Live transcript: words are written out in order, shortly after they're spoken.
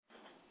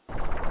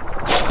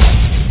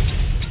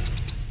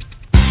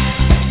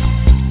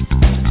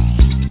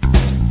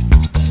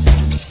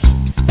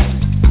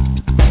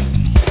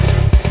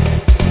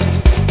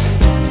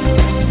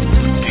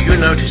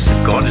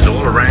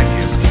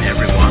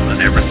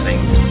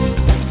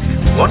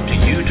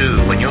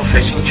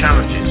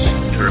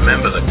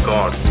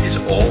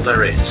all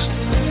there is.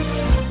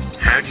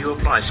 How do you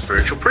apply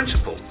spiritual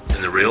principle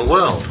in the real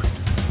world?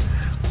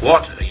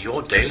 What are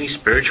your daily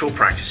spiritual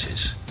practices?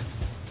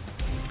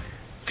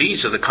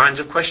 These are the kinds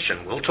of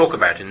questions we'll talk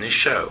about in this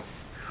show.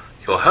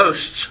 Your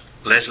hosts,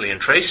 Lesley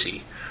and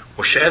Tracy,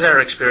 will share their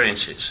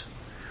experiences,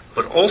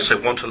 but also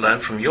want to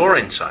learn from your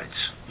insights,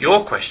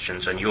 your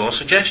questions, and your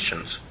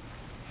suggestions.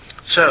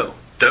 So,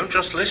 don't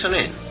just listen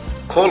in.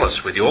 Call us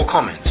with your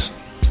comments.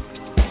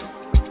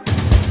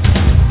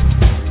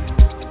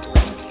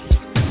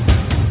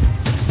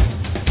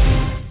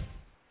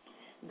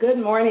 Good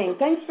morning.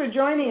 Thanks for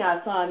joining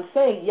us on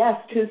Say Yes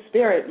to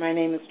Spirit. My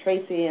name is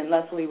Tracy, and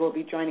Lesley will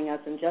be joining us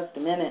in just a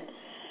minute.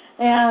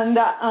 And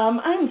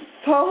I'm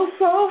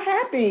so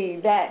happy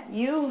that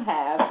you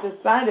have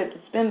decided to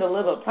spend a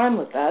little time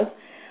with us,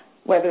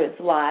 whether it's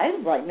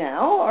live right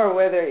now or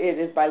whether it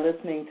is by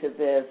listening to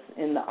this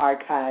in the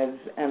archives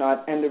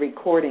and the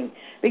recording.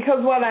 Because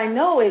what I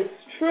know is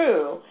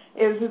true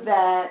is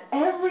that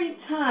every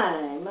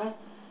time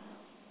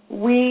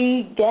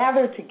we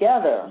gather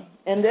together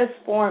in this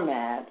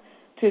format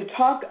to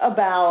talk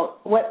about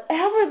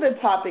whatever the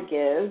topic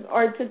is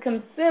or to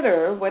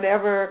consider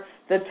whatever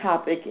the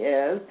topic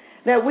is,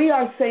 that we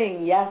are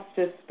saying yes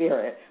to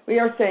Spirit. We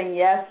are saying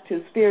yes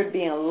to Spirit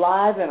being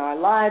alive in our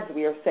lives.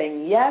 We are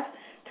saying yes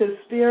to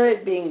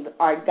Spirit being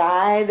our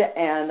guide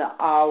and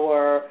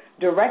our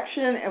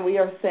direction, and we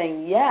are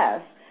saying yes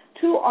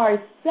to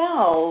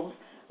ourselves,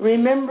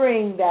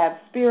 remembering that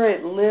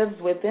Spirit lives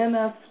within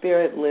us,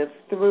 Spirit lives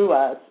through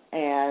us,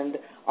 and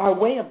our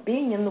way of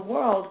being in the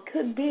world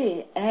could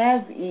be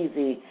as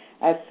easy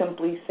as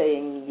simply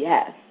saying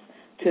yes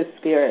to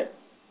Spirit.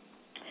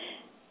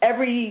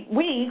 Every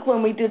week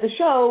when we do the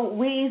show,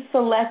 we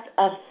select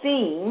a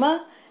theme,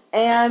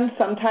 and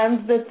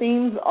sometimes the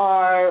themes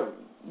are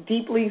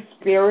deeply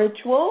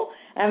spiritual,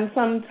 and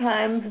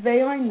sometimes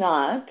they are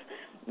not.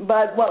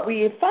 But what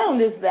we have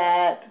found is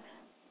that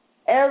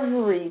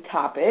every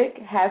topic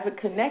has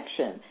a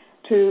connection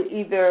to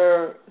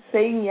either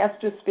saying yes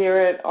to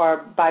Spirit,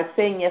 or by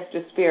saying yes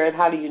to Spirit,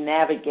 how do you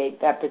navigate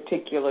that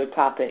particular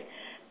topic?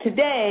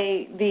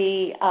 Today,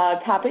 the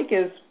topic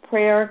is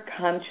prayer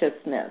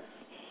consciousness.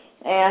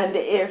 And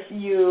if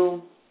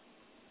you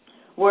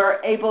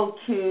were able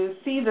to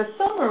see the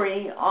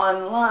summary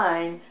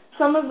online,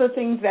 some of the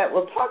things that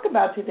we'll talk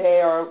about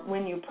today are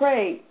when you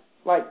pray,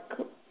 like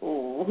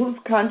whose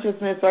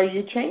consciousness are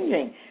you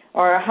changing?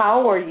 Or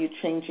how are you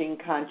changing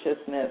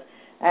consciousness?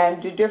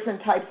 And do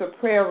different types of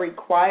prayer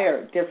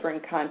require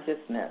different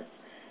consciousness?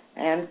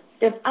 And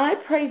if I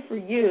pray for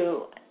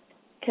you,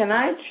 can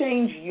I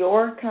change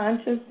your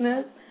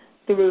consciousness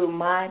through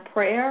my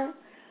prayer?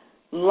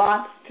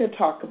 Lots to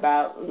talk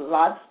about,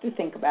 lots to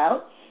think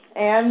about,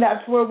 and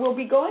that's where we'll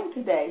be going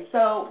today.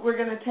 So we're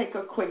going to take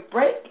a quick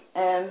break,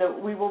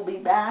 and we will be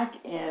back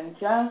in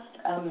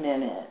just a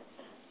minute.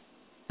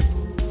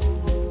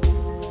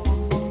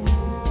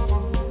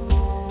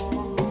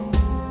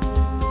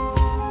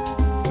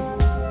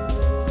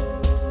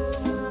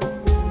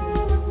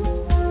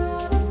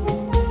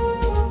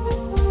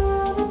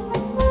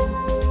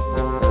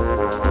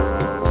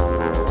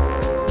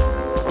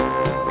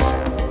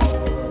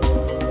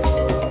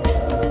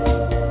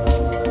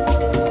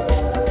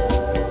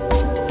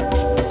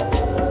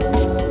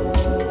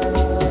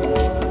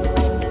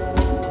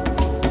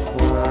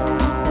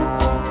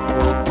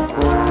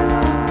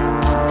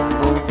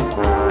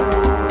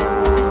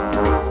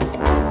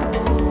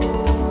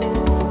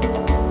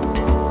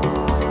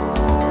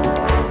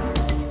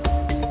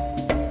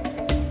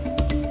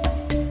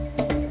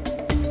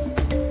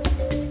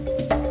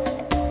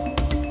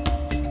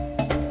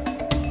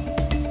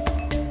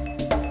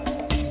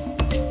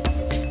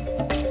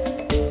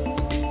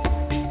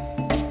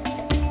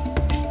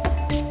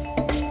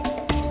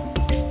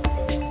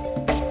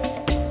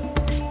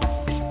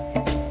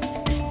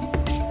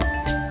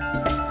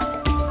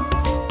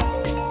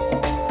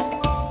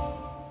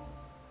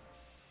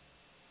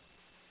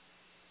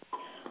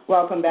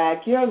 Welcome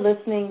back. You're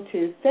listening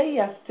to Say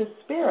Yes to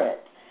Spirit.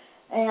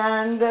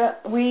 And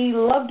we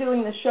love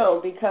doing the show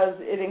because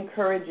it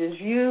encourages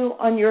you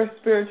on your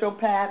spiritual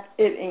path.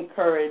 It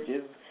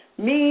encourages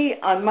me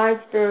on my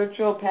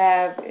spiritual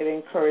path. It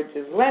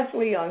encourages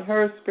Lesley on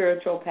her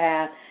spiritual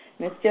path.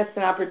 And it's just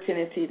an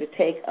opportunity to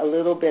take a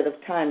little bit of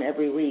time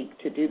every week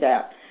to do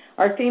that.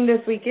 Our theme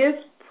this week is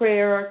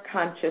prayer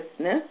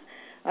consciousness.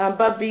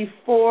 But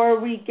before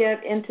we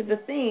get into the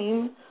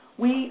theme,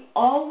 we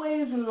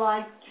always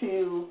like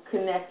to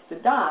connect the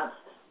dots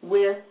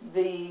with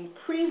the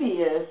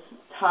previous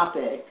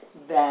topic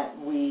that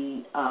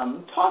we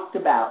talked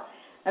about.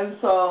 And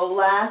so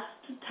last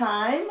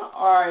time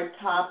our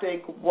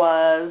topic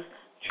was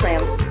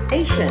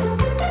transformation.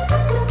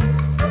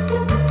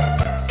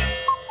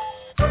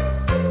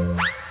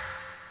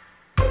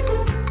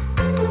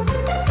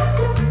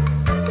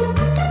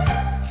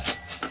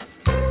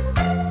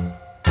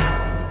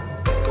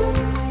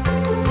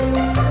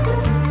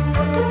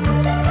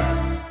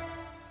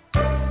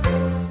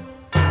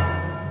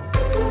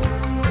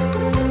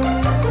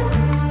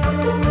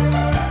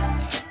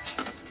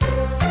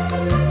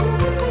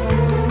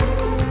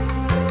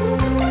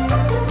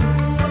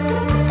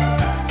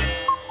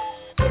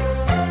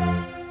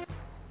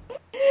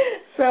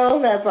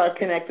 our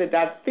Connect the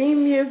Dots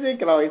theme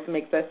music. It always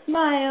makes us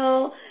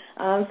smile.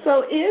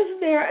 So is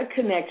there a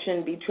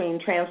connection between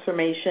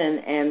transformation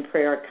and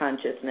prayer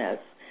consciousness?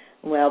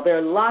 Well, there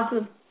are lots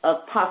of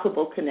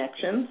possible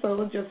connections, so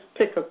we'll just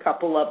pick a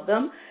couple of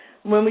them.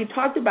 When we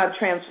talked about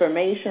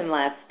transformation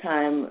last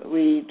time,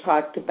 we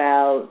talked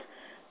about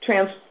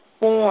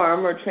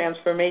transform or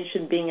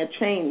transformation being a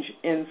change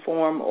in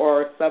form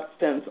or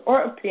substance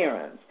or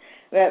appearance,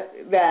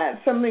 that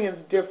something is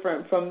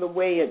different from the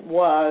way it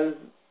was,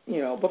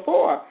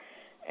 before.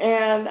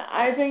 And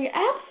I think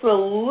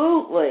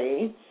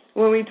absolutely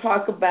when we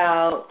talk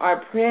about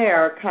our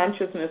prayer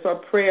consciousness or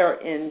prayer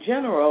in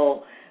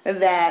general,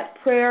 that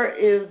prayer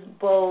is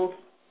both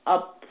a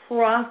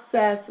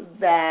process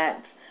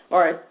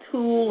or a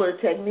tool or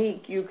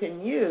technique you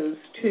can use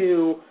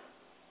to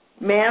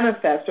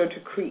manifest or to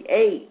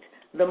create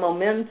the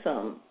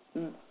momentum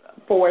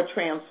for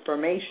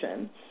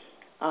transformation.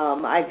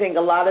 I think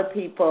a lot of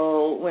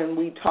people, when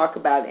we talk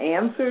about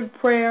answered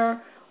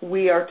prayer,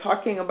 we are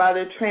talking about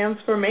a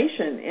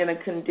transformation in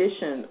a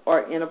condition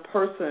or in a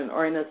person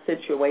or in a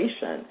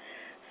situation.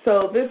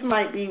 So this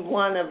might be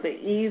one of the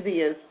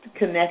easiest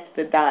connect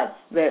the dots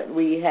that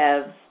we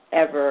have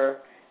ever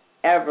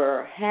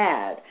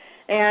had.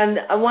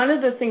 And one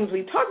of the things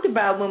we talked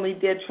about when we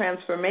did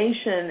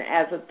transformation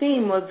as a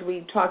theme was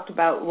we talked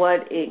about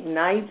what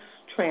ignites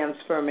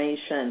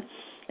transformation.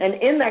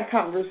 And in that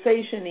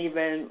conversation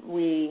even,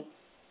 we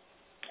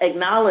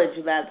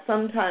acknowledge that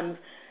sometimes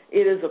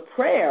it is a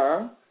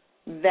prayer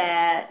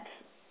that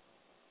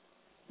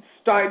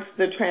starts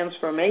the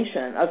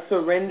transformation, a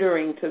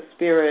surrendering to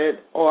spirit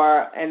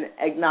or an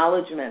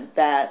acknowledgement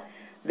that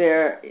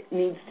there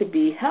needs to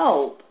be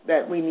help,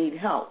 that we need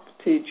help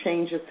to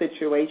change a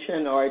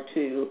situation or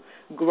to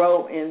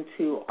grow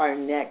into our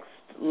next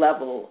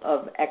level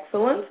of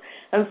excellence.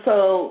 And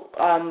so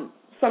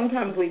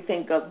sometimes we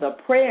think of the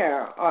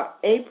prayer or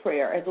a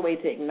prayer as a way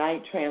to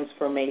ignite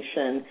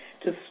transformation,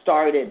 to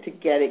start it, to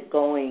get it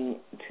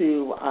going,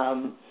 to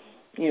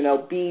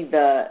be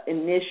the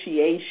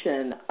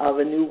initiation of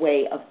a new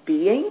way of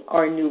being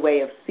or a new way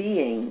of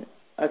seeing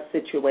a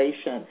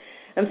situation.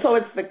 And so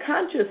it's the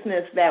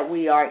consciousness that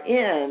we are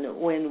in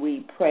when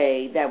we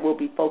pray that we'll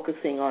be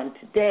focusing on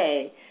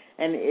today,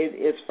 and it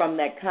is from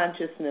that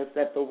consciousness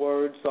that the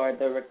words or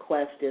the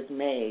request is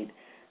made.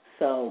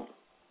 So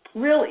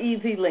real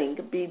easy link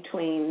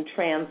between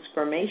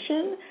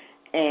transformation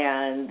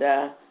and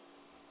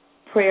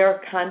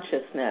prayer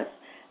consciousness,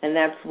 and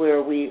that's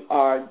where we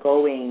are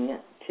going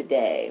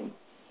today.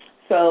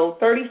 So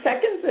 30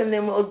 seconds, and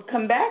then we'll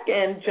come back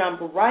and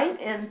jump right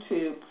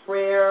into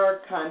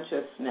prayer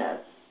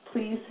consciousness.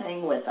 Please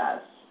hang with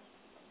us.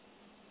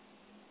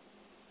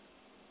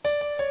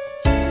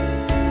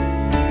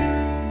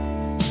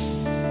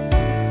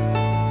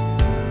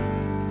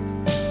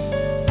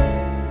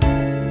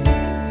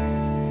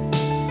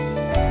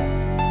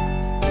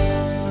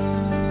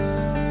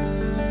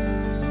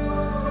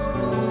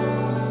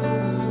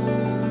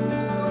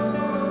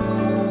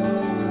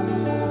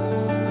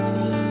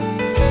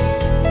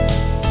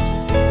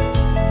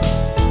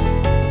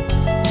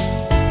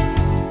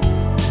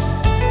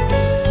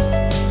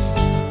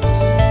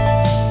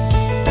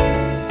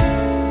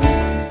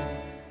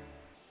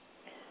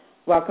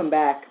 Welcome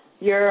back.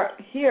 You're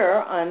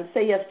here on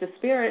Say Yes to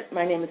Spirit.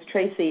 My name is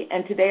Tracy,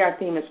 and today our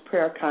theme is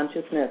prayer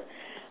consciousness.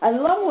 I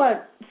love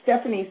what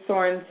Stephanie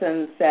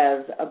Sorensen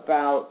says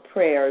about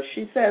prayer.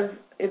 She says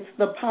it's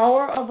the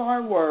power of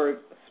our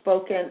words,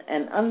 spoken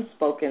and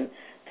unspoken,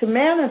 to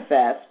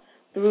manifest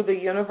through the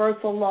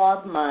universal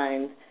law of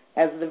mind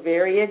as the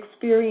very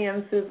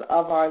experiences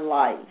of our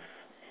life.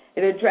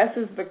 It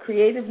addresses the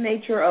creative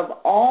nature of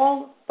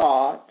all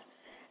thought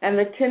and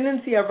the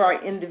tendency of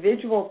our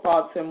individual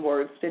thoughts and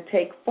words to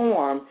take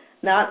form,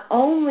 not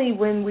only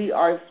when we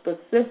are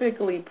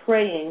specifically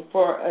praying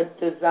for a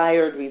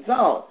desired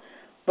result,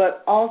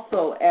 but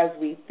also as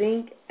we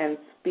think and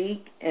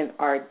speak in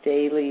our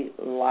daily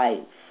life.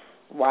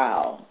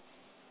 Wow.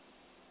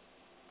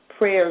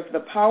 Prayer is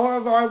the power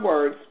of our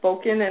words,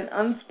 spoken and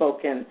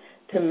unspoken,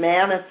 to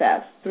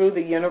manifest through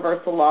the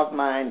universal law of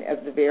mind as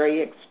the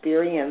very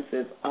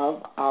experiences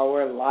of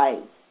our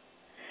life.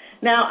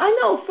 Now, I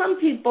know some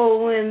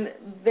people, when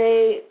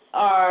they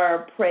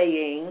are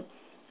praying,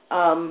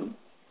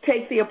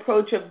 take the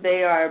approach of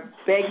they are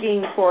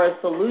begging for a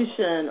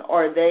solution,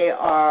 or they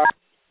are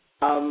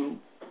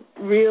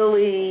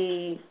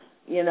really,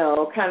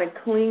 kind of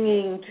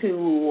clinging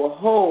to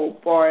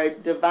hope or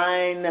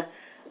divine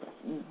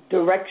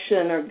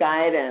direction or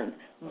guidance.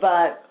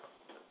 But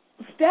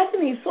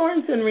Stephanie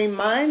Sorensen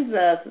reminds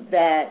us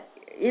that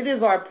it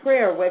is our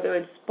prayer, whether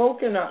it's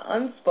spoken or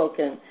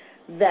unspoken,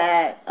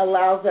 that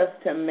allows us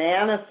to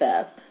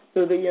manifest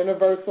through the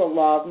universal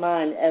law of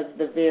mind as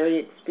the very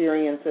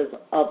experiences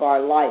of our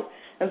life.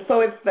 And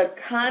so it's the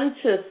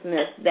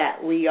consciousness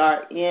that we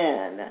are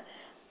in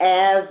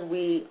as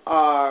we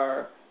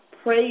are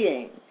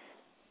praying,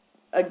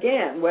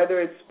 again,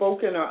 whether it's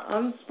spoken or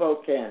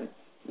unspoken,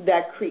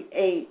 that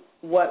create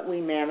what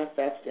we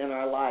manifest in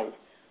our life.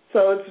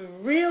 So it's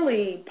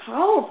really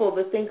powerful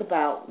to think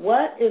about,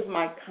 what is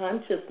my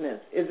consciousness?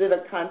 Is it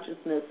a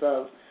consciousness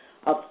of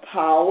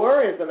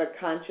power? Is it a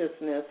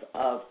consciousness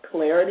of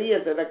clarity?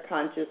 Is it a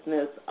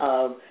consciousness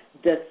of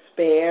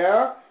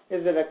despair?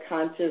 Is it a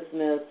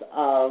consciousness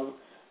of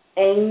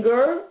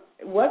anger?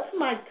 What's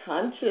my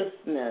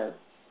consciousness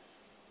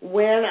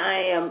when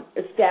I am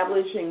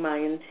establishing my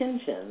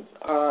intentions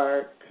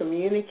or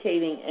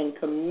communicating and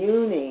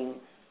communing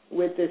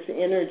with this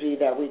energy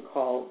that we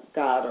call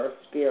God or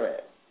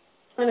Spirit?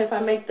 And if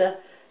I make the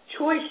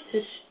choice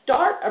to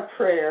start a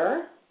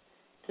prayer,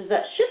 does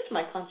that shift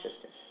my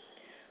consciousness?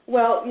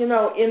 Well, in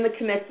the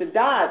Connect the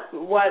Dots,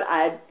 what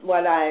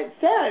I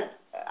said,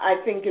 I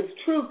think is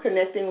true,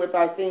 connecting with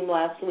our theme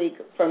last week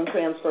from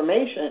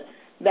transformation,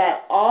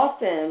 that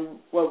often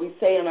what we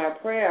say in our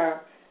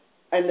prayer,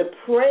 and the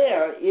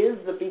prayer is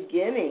the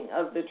beginning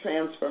of the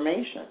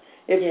transformation.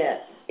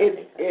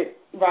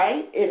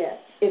 Right?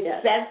 It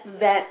sets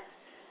that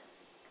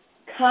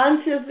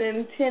conscious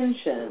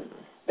intention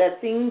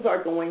that things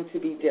are going to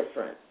be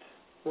different.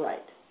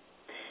 Right.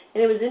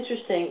 And it was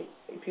interesting,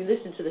 if you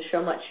listen to the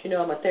show much,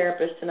 I'm a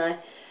therapist, and I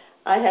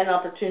had an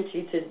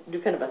opportunity to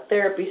do kind of a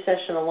therapy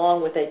session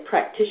along with a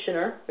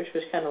practitioner, which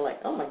was kind of like,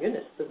 oh my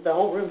goodness, the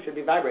whole room should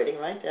be vibrating,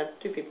 right, to have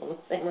two people in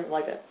the same room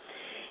like that.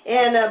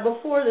 And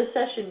before the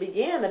session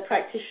began, the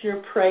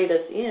practitioner prayed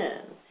us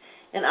in.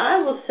 And I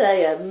will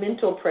say a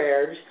mental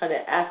prayer, just kind of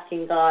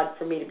asking God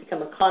for me to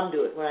become a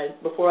conduit.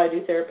 Before I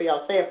do therapy,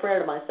 I'll say a prayer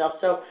to myself.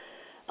 So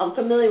I'm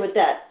familiar with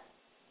that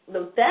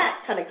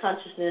kind of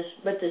consciousness,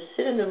 but to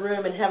sit in the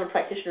room and have a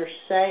practitioner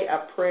say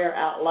a prayer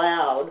out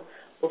loud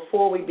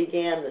before we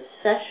began the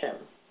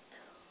session,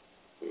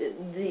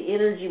 the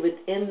energy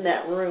within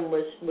that room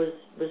was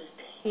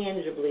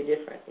tangibly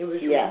different. It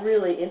was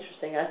really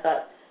interesting. I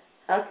thought,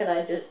 how can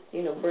I just,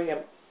 bring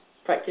a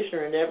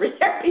practitioner into every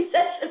therapy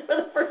session for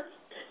the first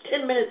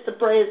 10 minutes to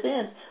pray us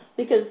in?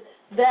 Because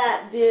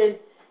that did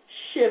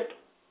shift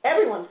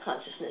everyone's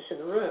consciousness in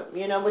the room,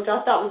 which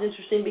I thought was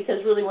interesting,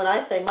 because really when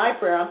I say my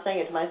prayer, I'm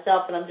saying it to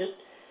myself, and I'm just,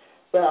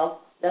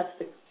 that's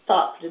the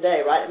thought for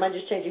today, right? Am I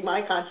just changing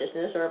my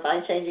consciousness, or am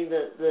I changing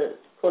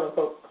the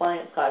quote-unquote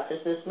client's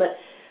consciousness? But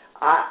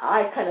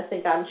I kind of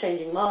think I'm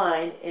changing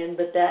mine,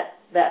 but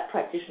that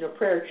practitioner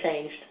prayer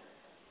changed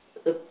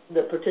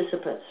the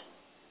participants'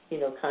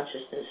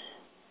 consciousness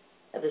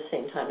at the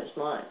same time as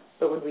mine.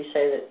 But would we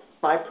say that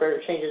my prayer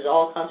changes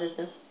all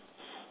consciousness?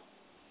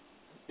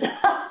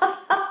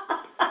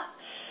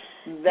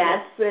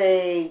 That's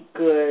a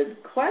good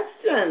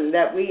question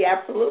that we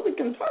absolutely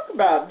can talk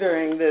about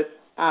during this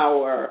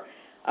hour.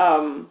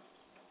 And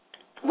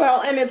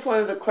it's one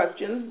of the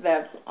questions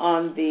that's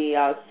on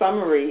the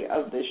summary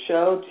of the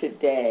show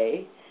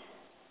today.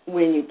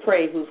 When you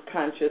pray, whose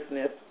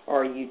consciousness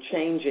are you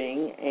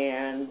changing?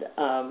 And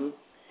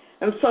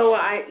so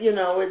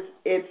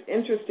it's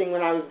interesting.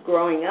 When I was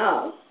growing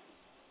up,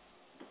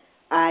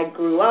 I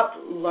grew up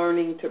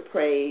learning to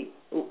pray,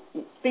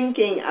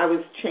 thinking I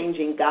was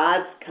changing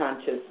God's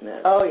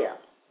consciousness. Oh, yeah.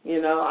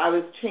 I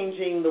was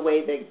changing the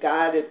way that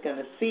God is going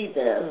to see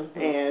this,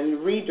 and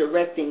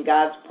redirecting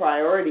God's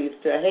priorities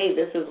to, hey,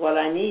 this is what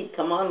I need.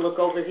 Come on, look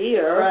over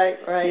here.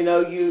 Right.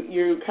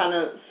 You kind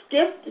of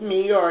skipped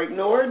me or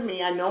ignored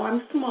me. I know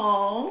I'm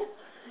small,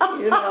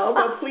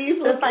 but please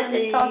look at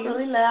me. If I can talk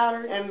really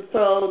louder. And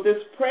so this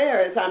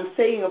prayer is, I'm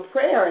saying a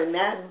prayer, and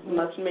that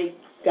must make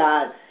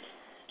God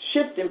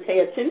shift and pay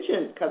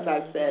attention, because I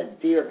said,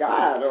 dear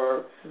God,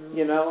 or,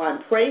 I'm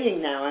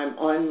praying now. I'm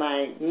on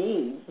my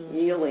knees,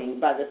 kneeling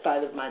by the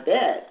side of my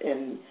bed,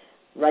 and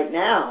right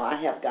now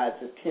I have God's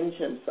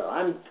attention. So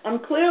I'm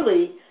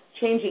clearly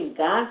changing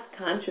God's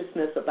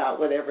consciousness about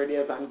whatever it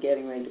is I'm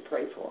getting ready to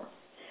pray for.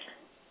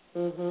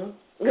 Go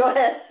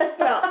ahead.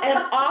 Well, and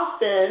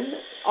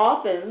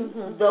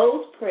often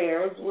those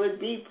prayers would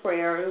be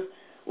prayers.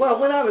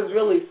 Well, when I was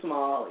really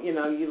small,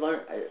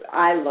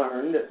 I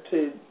learned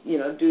to,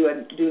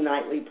 do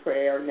nightly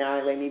prayer. Now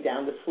I lay me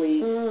down to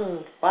sleep.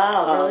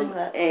 Wow, really?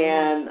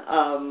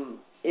 And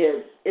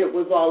it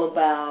was all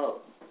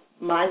about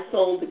my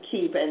soul to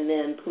keep, and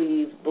then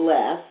please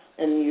bless.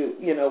 And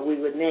we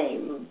would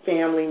name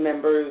family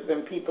members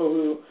and people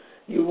who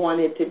you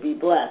wanted to be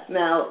blessed.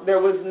 Now, there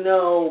was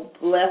no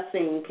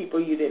blessing people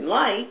you didn't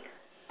like.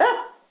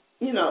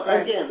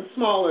 Again,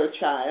 smaller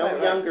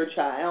child, younger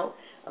child.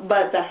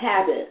 But the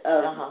habit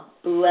of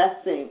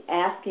blessing,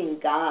 asking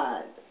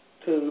God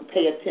to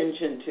pay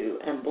attention to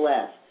and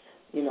bless,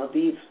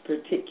 these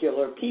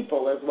particular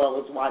people, as well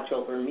as watch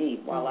over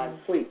me while I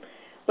sleep.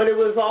 But it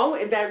was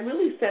that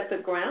really set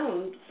the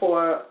ground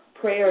for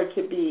prayer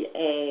to be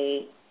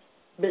a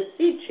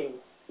beseeching.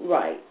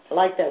 Right. I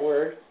like that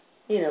word.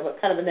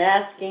 But kind of an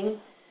asking.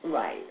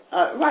 Right.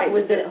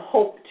 With a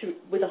hope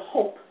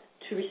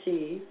to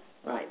receive.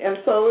 Right, and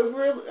so it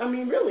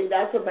really,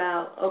 that's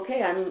about,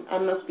 okay, I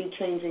must be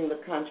changing the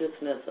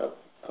consciousness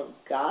of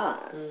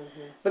God.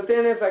 But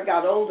then as I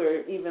got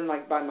older, even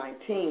like by my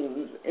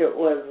teens, it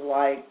was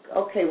like,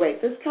 okay,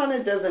 wait, this kind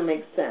of doesn't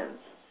make sense.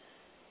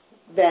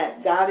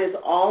 That God is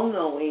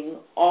all-knowing,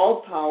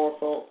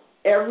 all-powerful,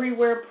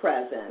 everywhere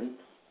present,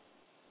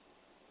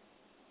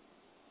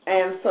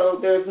 And so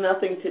there's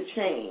nothing to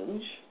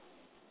change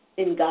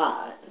in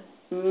God.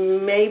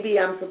 Maybe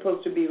I'm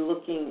supposed to be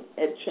looking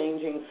at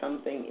changing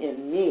something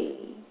in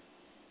me.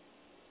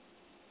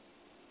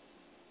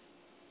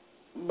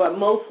 But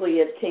mostly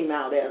it came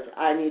out as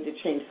I need to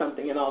change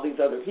something in all these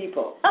other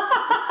people.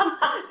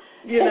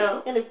 You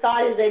know? And if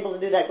God is able to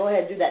do that, go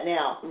ahead and do that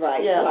now.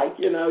 Right. Yeah. Like,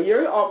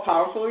 you're all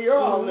powerful, you're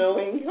all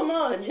knowing. Come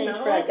on, Change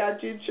Fred. I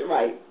got you.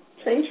 Right.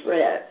 Change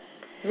Fred.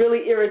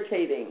 Really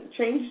irritating.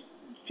 Change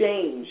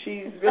Jane.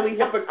 She's really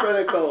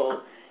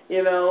hypocritical.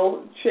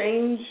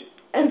 Change,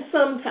 and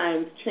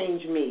sometimes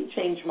change me,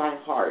 change my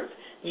heart,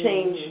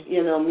 change,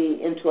 me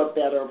into a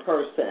better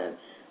person.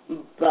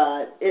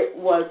 But it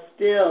was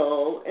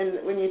still,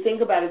 and when you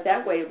think about it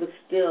that way, it was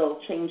still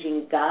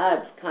changing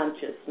God's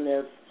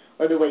consciousness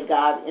or the way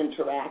God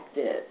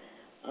interacted.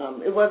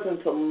 It wasn't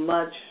until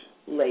much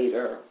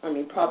later,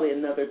 probably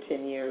another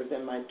 10 years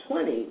in my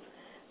 20s,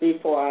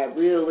 before I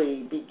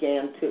really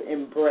began to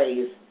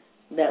embrace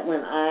that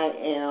when I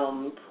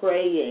am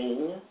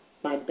praying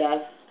my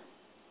best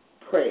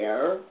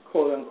prayer,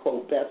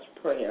 quote-unquote best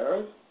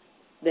prayers,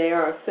 they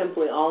are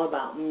simply all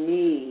about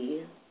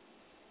me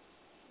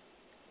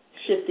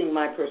shifting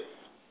my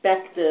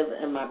perspective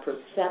and my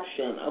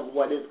perception of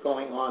what is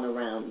going on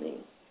around me.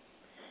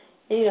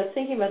 And,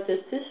 thinking about this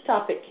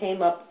topic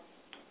came up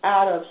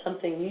out of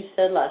something you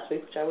said last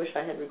week, which I wish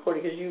I had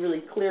recorded, because you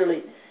really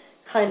clearly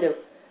kind of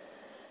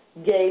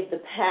gave the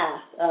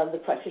path of the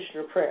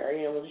practitioner prayer.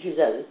 We'll just use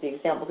that as the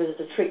example because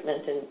it's a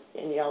treatment,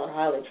 and y'all are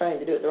highly trained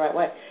to do it the right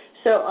way.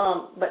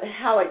 So, but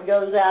how it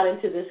goes out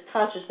into this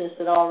consciousness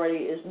that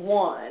already is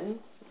one,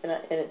 and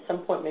at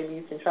some point maybe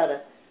you can try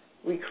to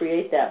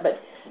recreate that. But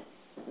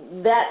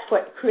that's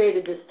what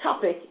created this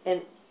topic,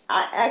 and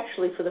I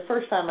actually, for the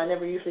first time, I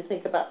never usually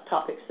think about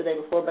topics the day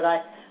before, but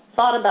I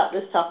thought about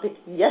this topic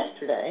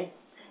yesterday,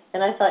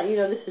 and I thought,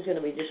 this is going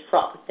to be just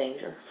fraught with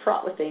danger,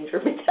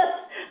 because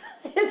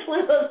it's one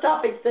of those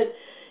topics that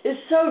is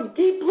so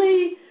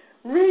deeply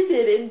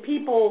rooted in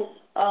people's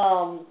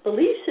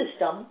belief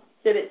system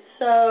that it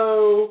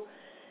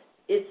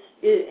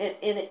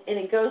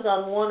goes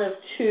on one of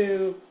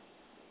two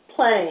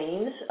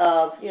planes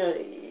of,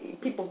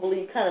 people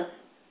believe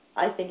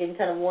I think in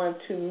one of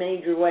two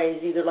major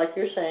ways, either like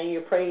you're saying,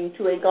 you're praying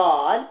to a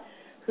God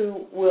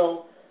who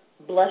will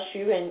bless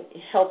you and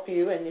help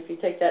you, and if you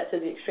take that to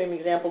the extreme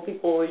example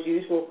people always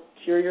use, will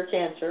cure your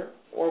cancer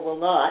or will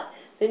not.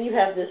 Then you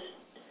have this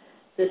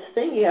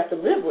thing you have to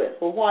live with.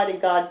 Well, why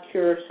did God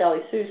cure Sally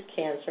Sue's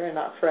cancer and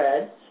not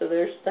Fred? So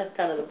that's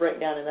kind of the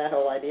breakdown in that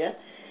whole idea.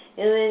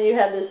 And then you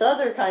have this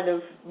other kind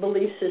of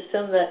belief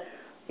system that,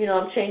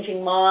 I'm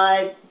changing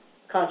my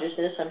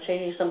consciousness, I'm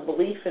changing some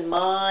belief in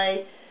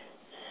my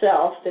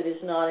self that is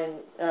not in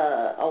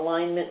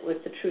alignment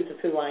with the truth of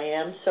who I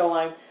am. So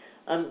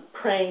I'm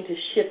praying to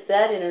shift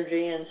that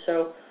energy, and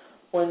so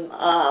when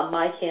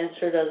my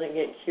cancer doesn't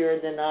get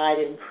cured, then I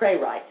didn't pray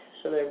right.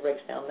 So there breaks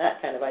down that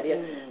kind of idea.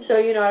 So,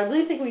 I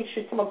really think we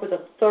should come up with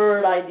a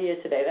third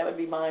idea today. That would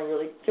be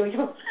can we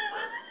come up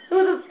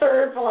with a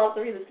third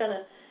philosophy that's kind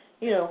of,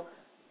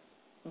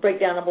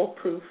 breakdownable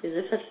proof? Is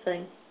there such a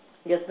thing?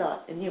 I guess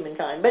not in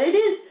humankind. But it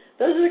is.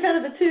 Those are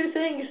kind of the two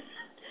things.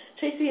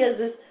 Tracy has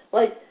this,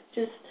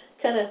 just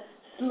kind of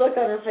look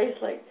on her face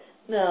like,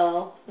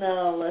 no,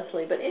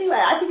 Lesley. But anyway,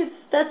 I think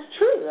that's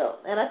true,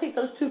 though. And I think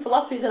those two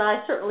philosophies, and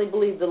I certainly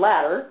believe the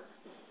latter,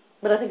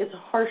 but I think it's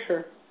a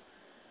harsher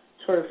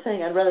sort of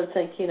thing. I'd rather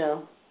think,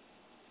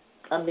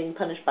 I'm being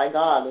punished by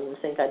God than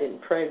think I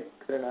didn't pray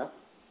good enough.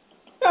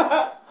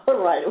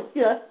 Right.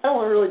 Yeah, I don't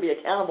want to really be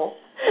accountable.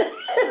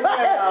 If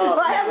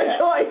I have a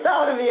choice, I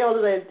want to be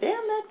able to say, damn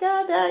that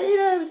guy,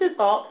 it was his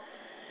fault.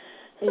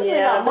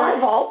 Yeah, not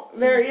my fault.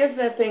 There is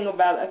that thing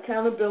about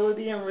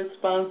accountability and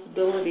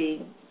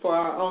responsibility for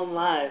our own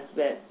lives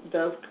that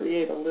does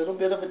create a little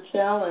bit of a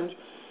challenge.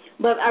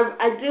 But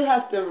I do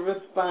have to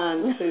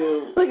respond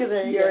to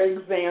your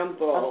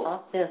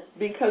example. Yes.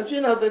 Because,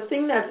 the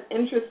thing that's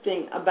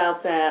interesting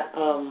about that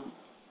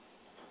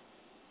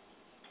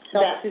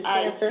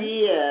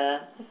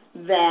idea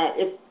that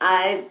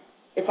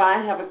if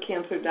I have a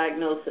cancer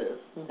diagnosis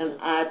and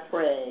I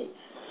pray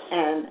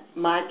and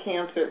my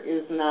cancer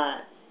is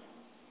not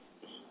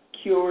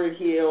cured,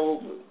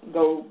 healed,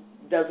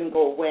 doesn't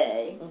go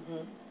away,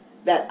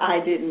 that I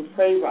didn't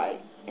pray right.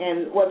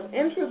 And what's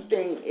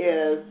interesting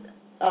is,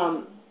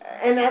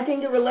 and I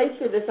think it relates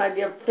to this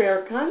idea of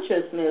prayer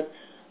consciousness,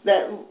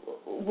 that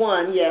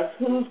one, yes,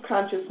 whose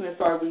consciousness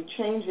are we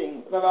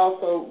changing, but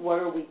also what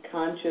are we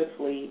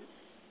consciously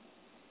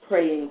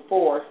praying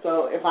for?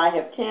 So if I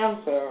have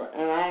cancer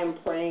and I am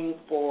praying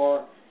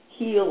for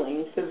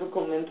healing,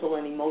 physical, mental,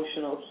 and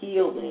emotional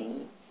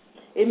healing,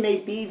 it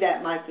may be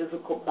that my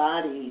physical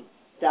body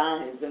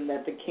dies and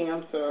that the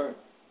cancer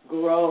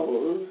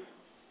grows,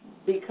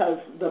 because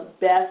the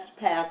best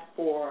path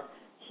for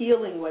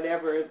healing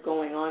whatever is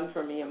going on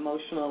for me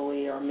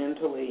emotionally or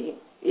mentally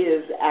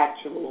is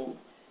actual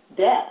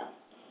death.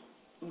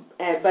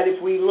 But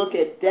if we look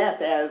at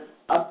death as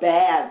a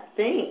bad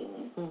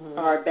thing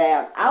or a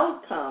bad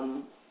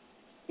outcome,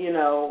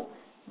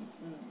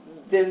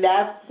 then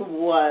that's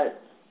what,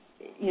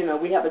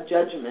 we have a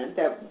judgment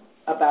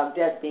about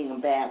death being a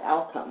bad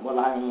outcome. Well,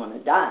 I don't want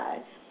to die.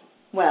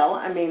 Well,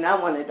 I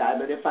want to die,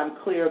 but if I'm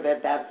clear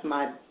that that's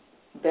my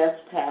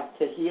best path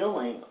to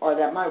healing, or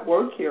that my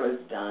work here is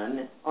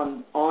done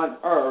on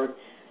earth,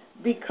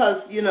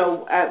 because,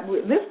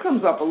 this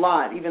comes up a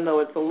lot, even though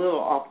it's a little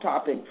off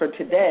topic for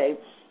today,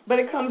 but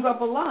it comes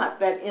up a lot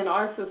that in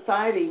our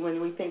society,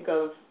 when we think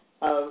of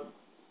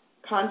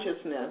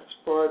consciousness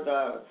for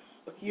the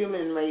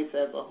human race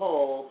as a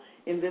whole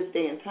in this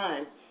day and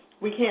time,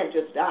 we can't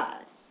just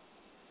die.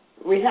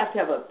 We have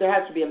to there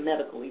has to be a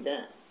medical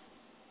event.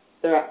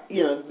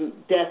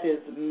 Death is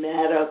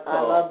medical.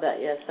 I love that,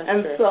 yes. That's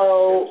and true.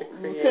 So,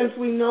 since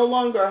we no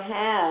longer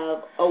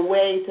have a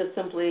way to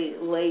simply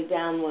lay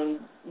down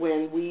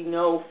when we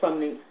know from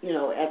the,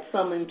 at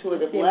some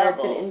intuitive the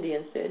level. American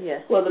Indians did,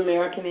 yes. Well, the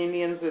American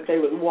Indians, that they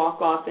would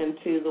walk off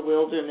into the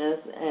wilderness,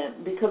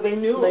 and because they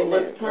knew it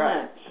was time.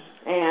 Right.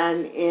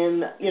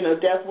 And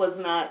death was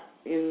not,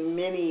 in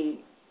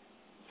many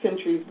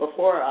centuries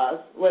before us,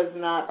 was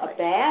not a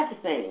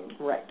bad thing.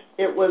 Right.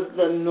 It was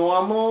the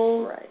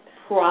normal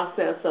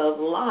process of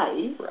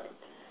life. Right.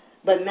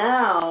 But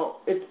now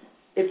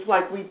it's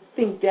like we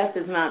think death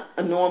is not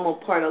a normal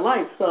part of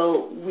life,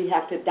 so we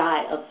have to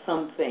die of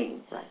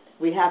something. Right.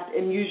 We have to,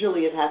 and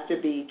usually it has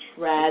to be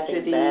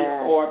tragedy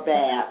bad. or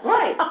bad.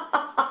 Right.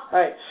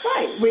 Right.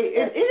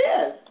 It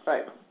is.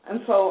 Right.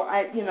 And so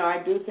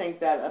I do think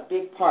that a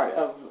big part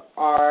of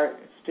our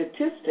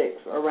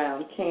statistics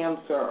around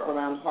cancer,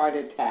 around heart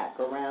attack,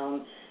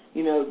 around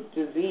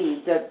disease,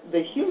 that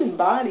the human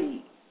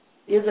body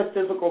is a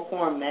physical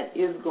form that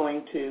is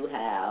going to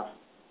have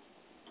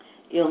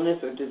illness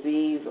or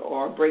disease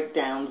or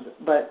breakdowns.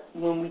 But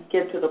when we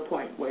get to the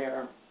point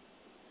where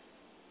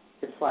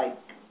it's like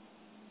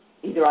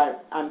either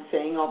I'm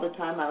saying all the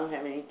time I don't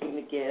have anything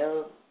to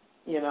give,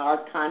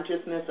 our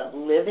consciousness of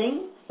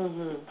living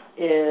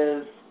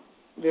is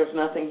there's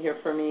nothing here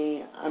for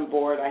me, I'm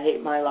bored, I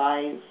hate my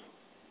life.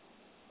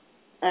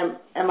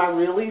 Am I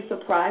really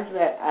surprised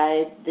that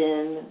I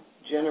then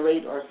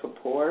generate or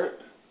support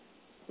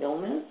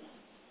illness?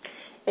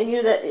 And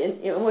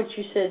that what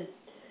you said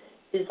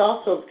is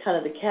also kind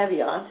of the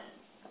caveat.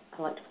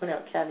 I like to point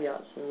out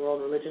caveats in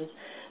world religions.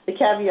 The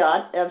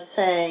caveat of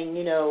saying,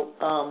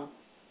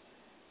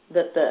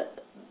 that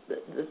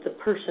the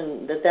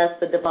person, that's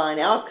the divine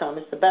outcome,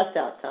 it's the best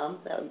outcome.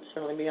 That would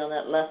certainly be on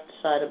that left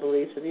side of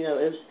belief. That,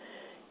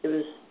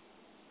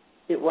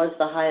 it was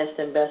the highest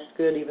and best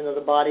good, even though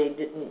the body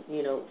didn't,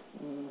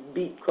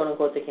 beat, quote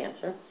unquote, the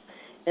cancer.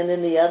 And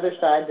then the other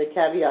side, the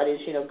caveat is,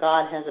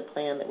 God has a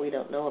plan that we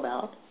don't know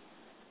about.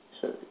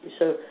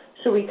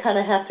 So we kind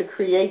of have to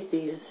create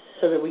these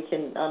so that we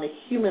can, on a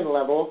human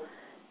level,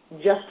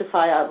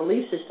 justify our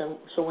belief system.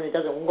 So when it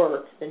doesn't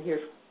work, then here's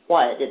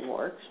why it didn't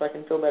work, so I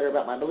can feel better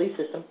about my belief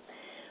system.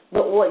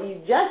 But what you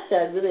just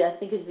said, really, I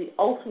think is the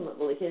ultimate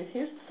belief. Here's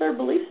the third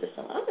belief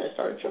system. I'm going to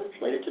start a church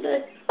later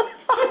today.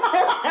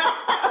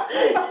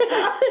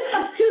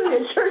 Excuse me,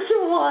 a church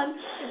of one.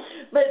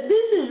 But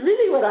this is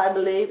really what I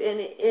believe,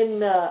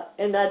 and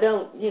I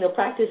don't,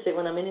 practice it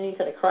when I'm in any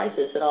kind of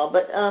crisis at all.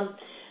 But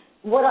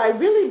what I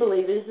really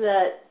believe is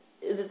that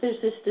there's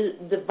this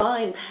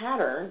divine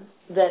pattern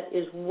that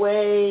is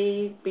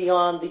way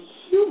beyond the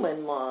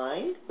human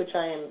mind, which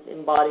I am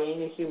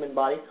embodying, a human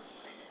body,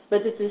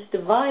 but that this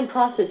divine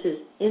process is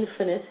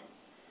infinite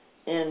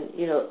and,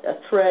 a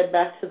thread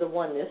back to the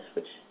oneness,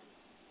 which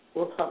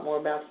we'll talk more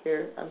about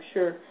here, I'm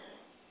sure,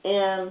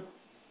 and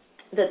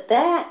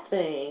that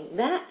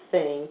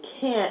thing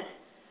can't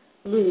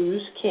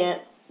lose,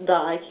 can't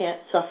die,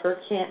 can't suffer,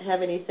 can't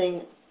have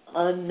anything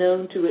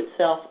unknown to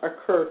itself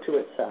occur to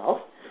itself.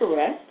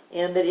 Correct.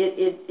 And that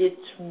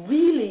it's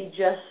really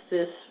just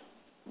this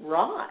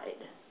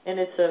ride, and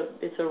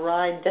it's a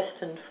ride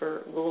destined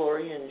for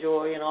glory and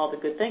joy and all the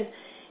good things.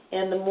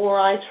 And the more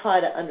I try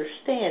to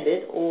understand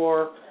it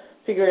or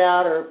figure it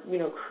out or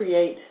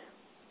create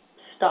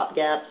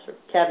stopgaps or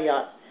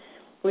caveats,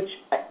 which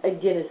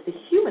again is the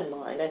human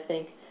mind, I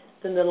think,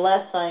 then the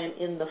less I am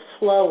in the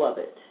flow of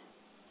it.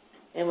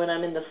 And when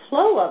I'm in the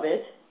flow of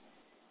it,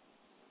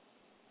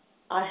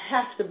 I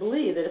have to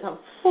believe that if I'm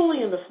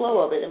fully in the flow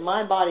of it and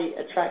my body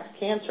attracts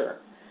cancer,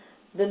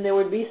 then there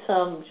would be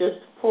some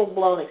just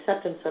full-blown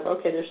acceptance of,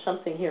 okay, there's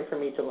something here for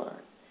me to learn.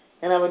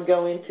 And I would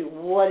go into,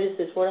 what is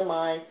this? What am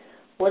I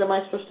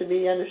supposed to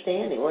be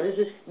understanding? What is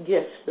this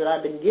gift that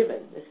I've been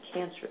given, this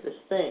cancer, this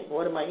thing?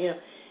 What am I,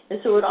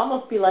 And so it would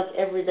almost be like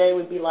every day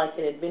would be like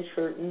an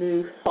adventure,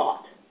 new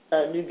thought,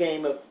 a new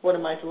game of what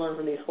am I to learn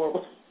from these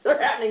horrible things that are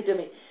happening to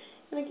me.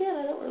 And again,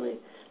 I don't really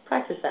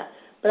practice that.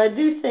 But I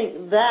do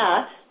think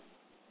that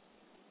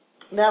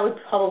would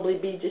probably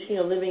be just,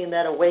 living in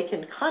that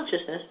awakened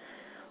consciousness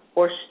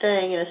or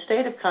staying in a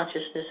state of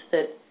consciousness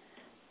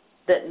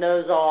that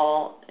knows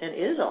all and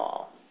is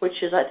all,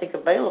 which is, I think,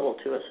 available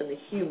to us in the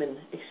human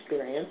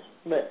experience,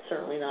 but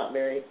certainly not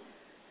very,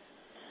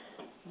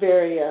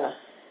 very,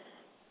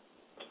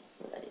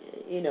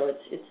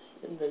 it's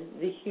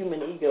the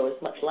human ego is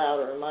much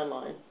louder in my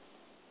mind.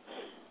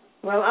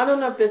 Well, I don't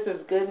know if this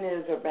is good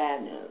news or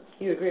bad news.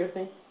 You agree with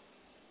me?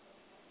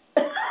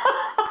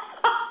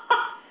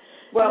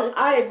 Well,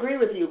 I agree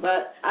with you,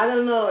 but I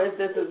don't know if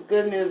this is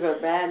good news or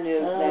bad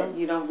news that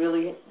you don't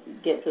really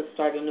get to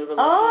start a new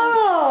relationship.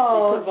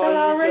 Oh, because all all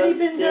you already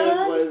just been did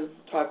done?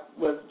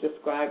 was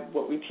describe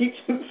what we teach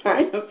in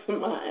Science of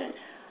Mind.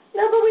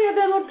 No, but we have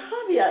that little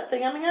caveat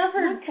thing. I mean, I've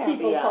heard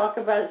people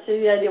talk about it, so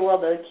the idea, well,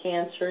 the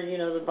cancer,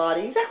 the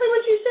body, exactly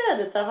what you said,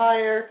 that the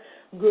higher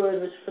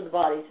good was for the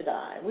body to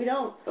die. We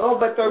don't. Oh,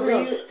 but we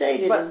don't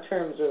state it in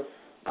terms of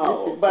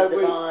this is the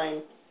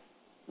divine.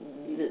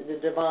 The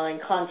divine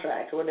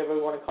contract, or whatever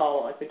we want to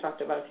call it, like we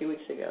talked about a few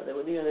weeks ago. That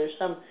there's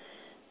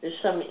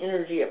some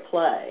energy at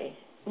play.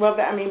 Well,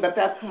 but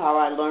that's how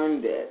I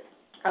learned it.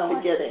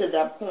 To get to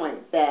that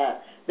point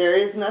that there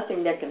is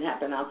nothing that can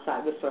happen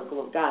outside the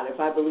circle of God.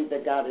 If I believe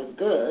that God is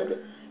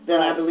good,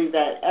 then I believe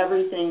that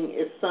everything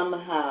is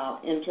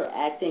somehow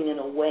interacting in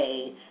a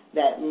way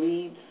that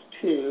leads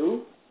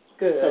to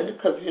good.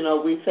 Because,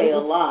 we say a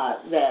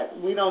lot that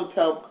we don't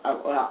tell,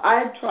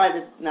 I try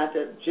to not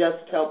to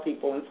just tell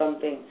people when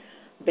something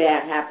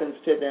bad happens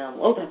to them,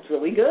 oh, that's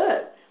really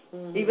good.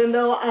 Mm-hmm. Even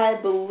though I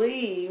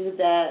believe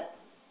that,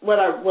 what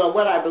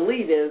I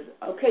believe is,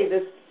 okay,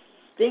 this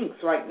stinks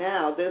right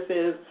now. This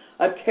is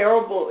a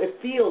terrible, it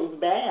feels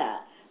bad,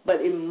 but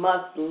it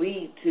must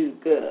lead to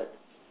good.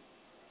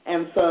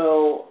 And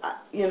so,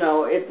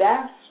 if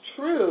that's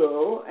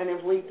true, and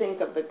if we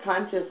think of the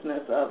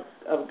consciousness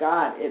of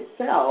God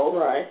itself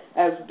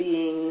as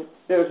being,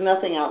 there's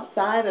nothing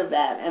outside of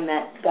that, and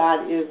that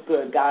God is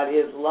good, God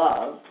is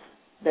love,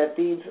 that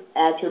these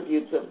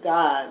attributes of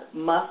God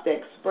must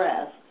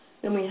express,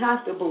 then we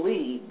have to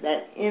believe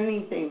that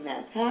anything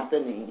that's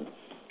happening,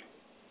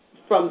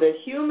 from the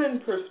human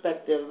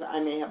perspective, I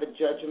may have a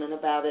judgment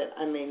about it,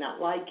 I may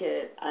not like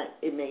it,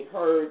 it may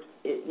hurt,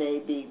 it may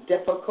be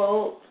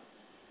difficult.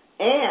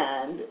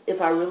 And if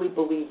I really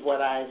believe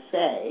what I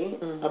say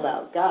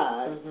about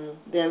God,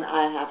 then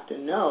I have to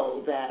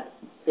know that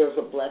there's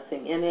a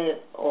blessing in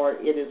it, or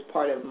it is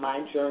part of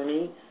my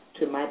journey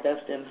to my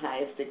best and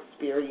highest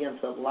experience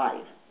of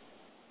life.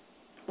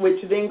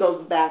 Which then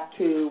goes back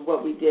to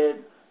what we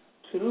did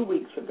 2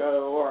 weeks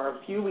ago or a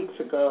few weeks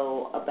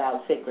ago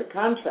about sacred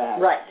contract.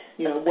 Right.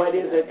 What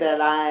is it that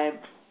I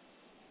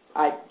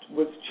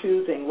was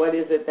choosing? What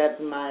is it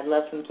that's my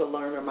lesson to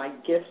learn or my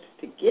gift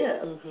to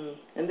give?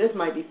 Mm-hmm. And this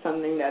might be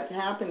something that's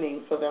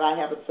happening so that I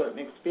have a certain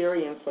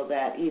experience so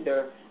that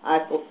either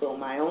I fulfill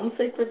my own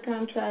sacred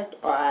contract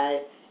or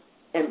I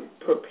am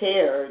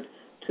prepared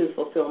to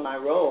fulfill my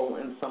role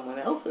in someone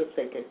else's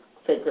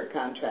sacred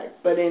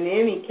contract. But in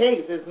any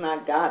case, it's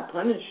not God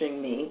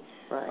punishing me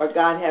or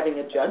God having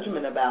a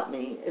judgment about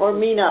me. Or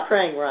me not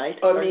praying right.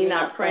 Or me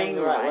not praying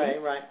the right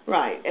way.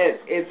 Right.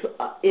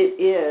 It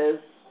is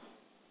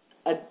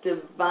a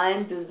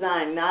divine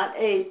design, not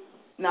a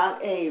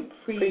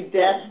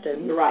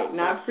predestined. Right,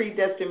 not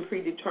predestined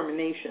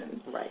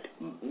predetermination. Right.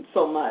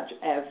 So much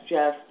as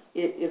just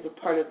it is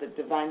a part of the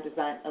divine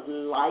design of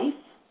life,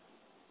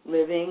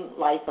 living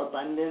life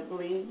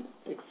abundantly,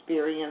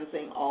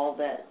 experiencing all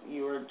that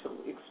you are to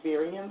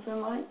experience in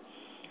life.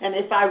 And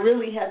if I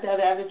really had that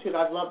attitude,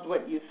 I loved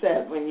what you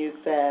said when you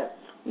said,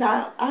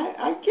 now,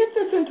 I get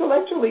this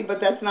intellectually, but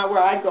that's not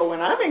where I go when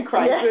I'm in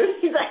crisis.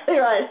 Yeah, exactly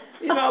right.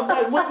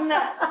 But wouldn't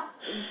that,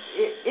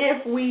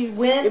 if we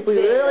went if we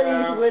there,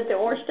 really went there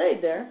or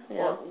stayed there,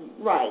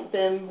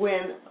 then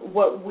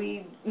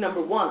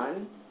number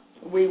one,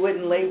 we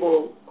wouldn't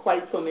label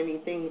quite so many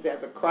things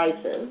as a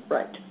crisis.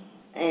 Right.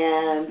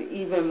 And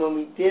even when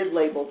we did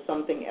label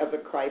something as a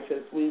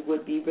crisis, we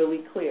would be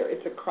really clear.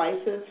 It's a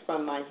crisis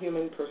from my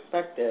human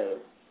perspective,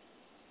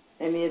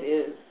 and it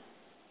is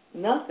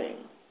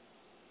nothing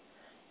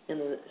in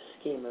the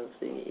scheme of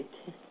the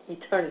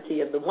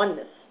eternity of the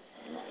oneness.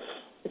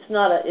 It's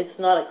not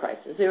a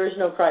crisis. There is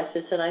no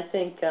crisis, and I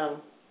think that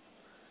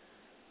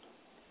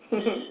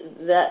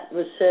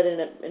was said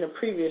in a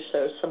previous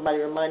show. Somebody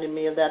reminded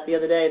me of that the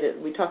other day,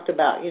 that we talked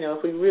about,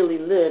 if we really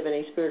live in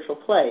a spiritual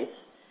place,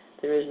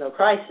 there is no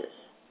crisis.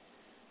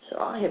 So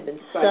I have been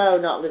so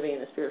not living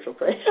in a spiritual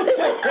place.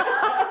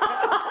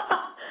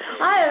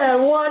 I have had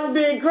one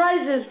big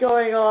crisis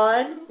going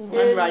on.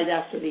 One right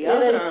after the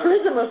other. In a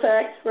prism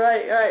effect.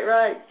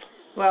 Right.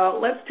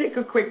 Well, let's take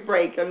a quick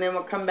break, and then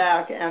we'll come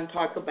back and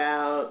talk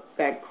about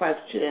that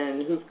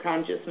question, whose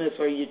consciousness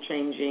are you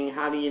changing,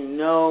 how do you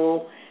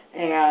know,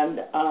 and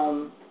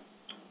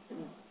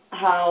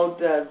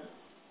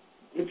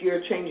if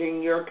you're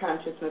changing your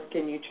consciousness,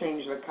 can you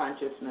change the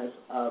consciousness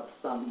of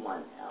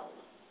someone else?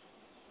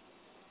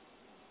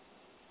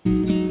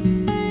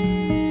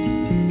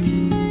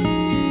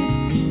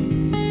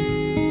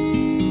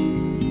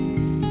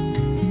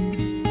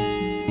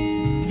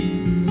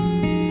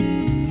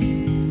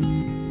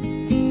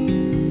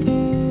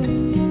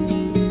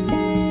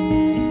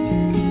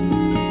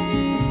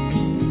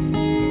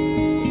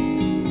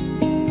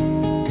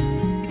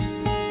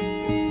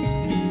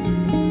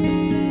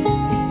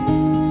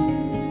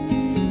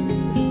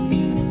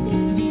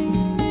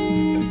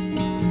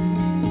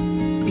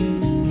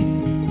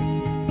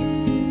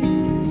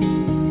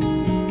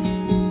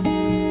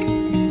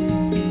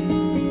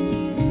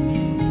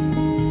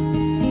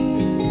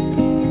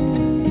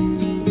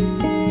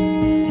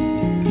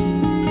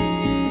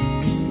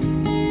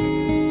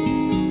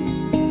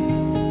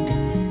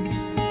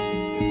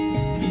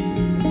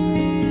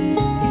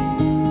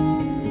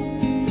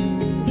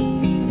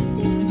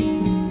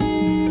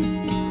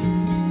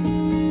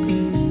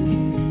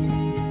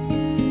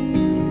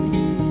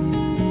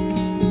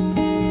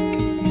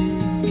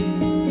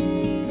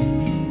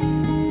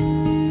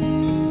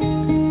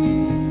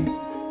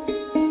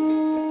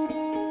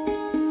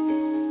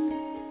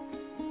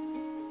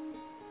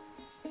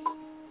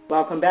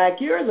 welcome back.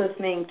 You're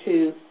listening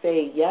to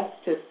Say Yes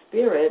to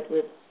Spirit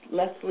with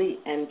Lesley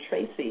and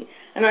Tracy.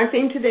 And our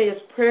theme today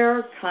is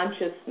prayer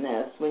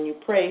consciousness. When you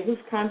pray, whose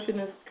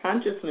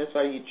consciousness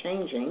are you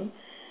changing?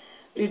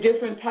 Do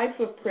different types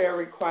of prayer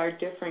require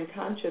different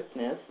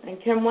consciousness? And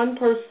can one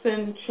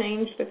person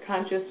change the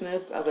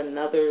consciousness of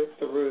another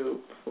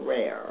through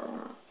prayer?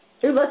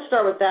 Let's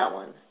start with that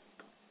one.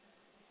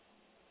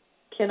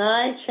 Can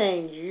I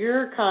change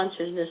your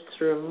consciousness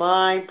through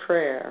my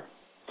prayer?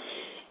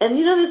 And,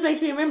 this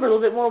makes me remember a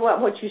little bit more about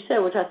what you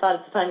said, which I thought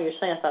at the time you were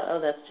saying, I thought, oh,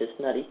 that's just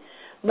nutty.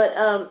 But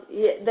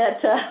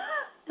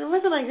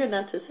wasn't I good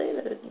enough to say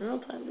that in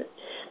real time? But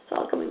it's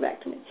all coming back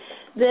to me.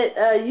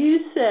 That you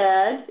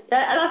said,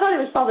 and I thought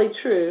it was probably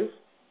true,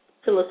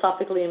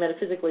 philosophically and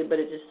metaphysically, but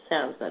it just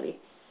sounds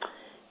nutty,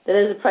 that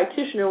as a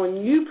practitioner,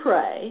 when you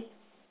pray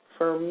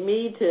for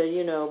me to,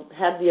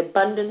 have the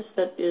abundance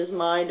that is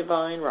my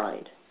divine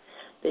right,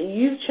 that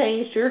you've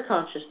changed your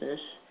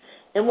consciousness,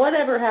 and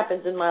whatever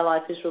happens in my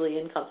life is really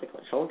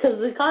inconsequential because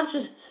the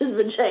consciousness has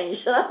been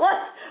changed. And I'm like,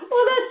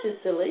 well, that's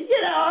just silly.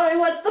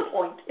 What's the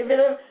point?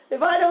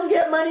 If I don't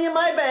get money in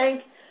my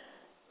bank,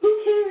 who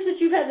cares that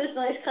you've had this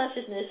nice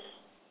consciousness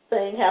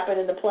thing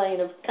happen in the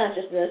plane of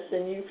consciousness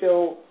and you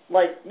feel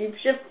like you've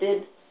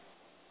shifted,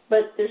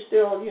 but there's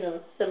still,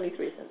 73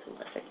 cents in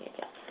my checking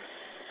account.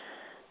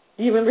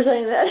 Do you remember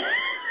saying that?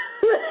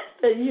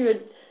 That you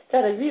had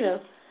kind of,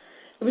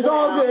 it was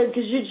all good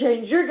because you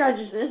changed your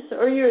consciousness,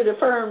 or you had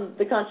affirmed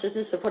the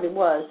consciousness of what it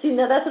was. See,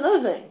 now that's another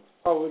thing.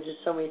 Oh, we're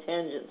just so many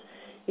tangents.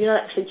 You're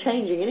not actually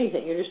changing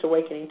anything. You're just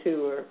awakening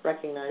to or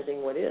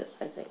recognizing what is,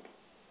 I think.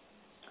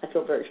 I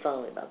feel very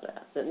strongly about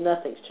that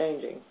nothing's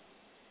changing.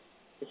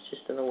 It's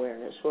just an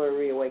awareness or a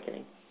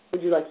reawakening.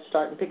 Would you like to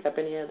start and pick up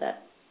any of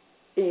that?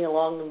 Any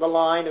along the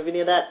line of any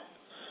of that?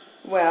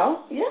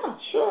 Well, yeah,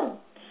 sure.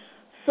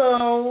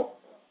 So,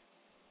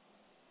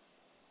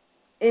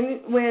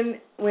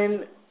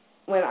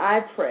 when I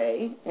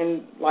pray,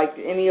 and like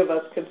any of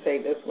us could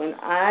say this, when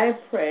I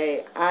pray,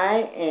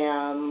 I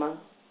am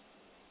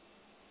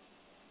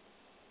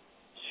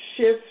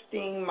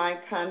shifting my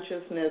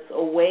consciousness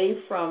away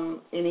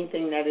from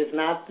anything that is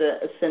not the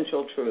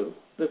essential truth,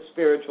 the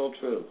spiritual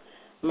truth,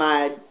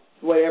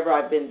 whatever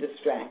I've been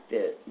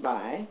distracted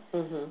by,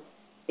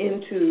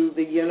 into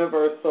the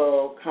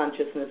universal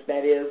consciousness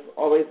that is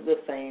always the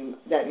same,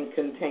 that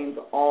contains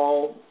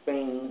all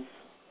things,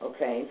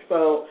 okay?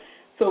 So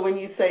when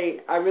you say,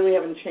 I really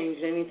haven't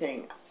changed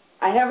anything,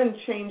 I haven't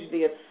changed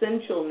the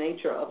essential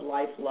nature of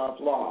life, love,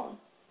 law.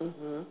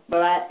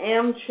 But I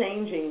am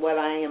changing what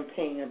I am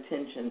paying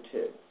attention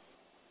to.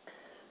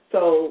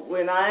 So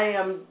when I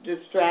am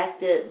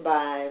distracted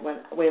by,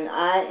 when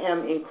I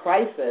am in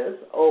crisis,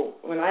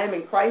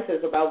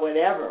 about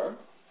whatever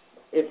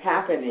is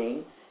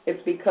happening,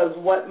 it's because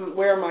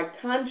where my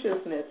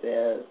consciousness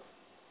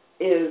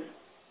is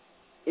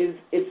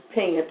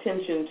paying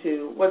attention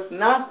to what's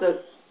not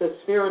the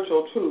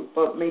spiritual truth,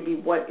 but maybe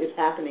what is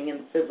happening in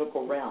the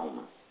physical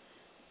realm.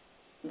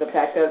 The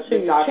fact that so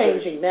you're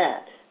changing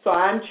that. So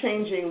I'm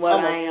changing what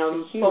I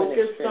am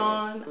focused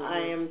on. I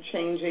am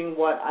changing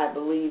what I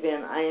believe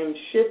in. I am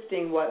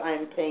shifting what I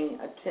am paying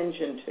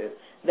attention to.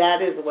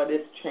 That is what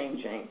is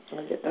changing.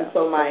 I get that. And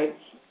so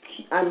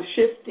I'm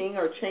shifting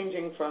or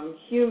changing from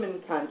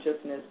human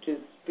consciousness to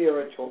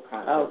spiritual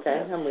consciousness.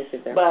 Okay, I'm with you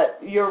there. But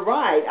you're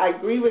right. I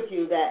agree with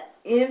you that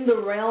in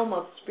the realm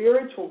of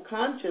spiritual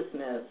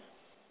consciousness,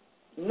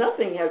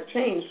 nothing has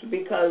changed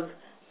because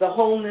the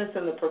wholeness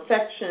and the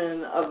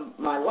perfection of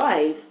my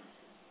life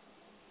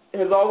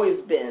has always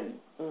been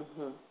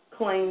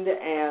claimed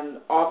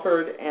and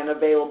offered and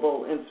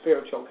available in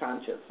spiritual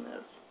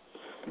consciousness.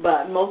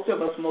 But most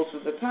of us, most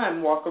of the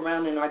time, walk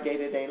around in our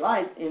day-to-day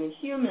life in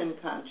human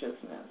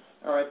consciousness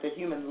or at the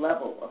human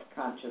level of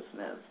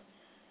consciousness,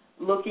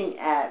 looking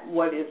at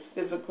what is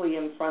physically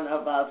in front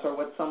of us or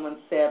what someone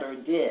said or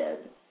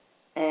did,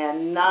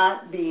 and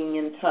not being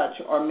in touch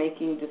or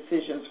making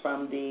decisions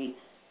from the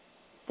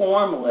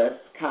formless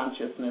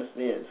consciousness,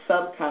 the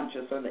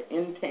subconscious or the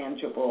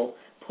intangible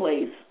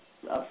place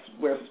of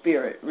where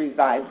spirit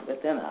resides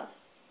within us.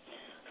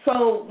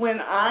 So when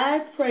I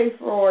pray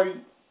for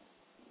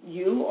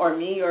you or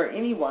me or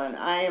anyone,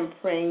 I am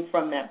praying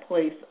from that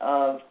place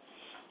of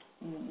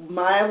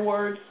my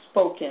words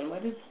spoken.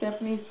 What did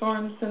Stephanie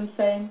Sorensen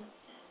say?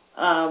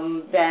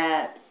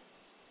 That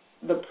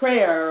the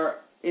prayer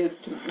is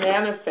to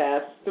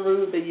manifest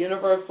through the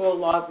universal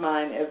law of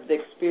mind as the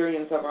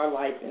experience of our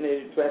life, and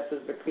it addresses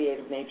the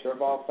creative nature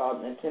of all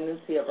thought and the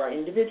tendency of our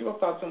individual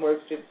thoughts and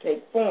words to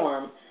take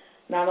form,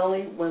 not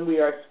only when we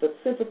are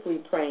specifically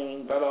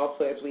praying, but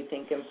also as we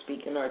think and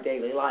speak in our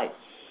daily life.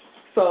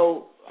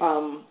 So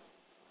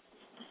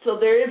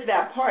there is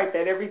that part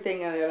that everything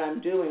that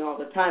I'm doing all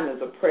the time is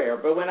a prayer.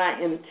 But when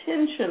I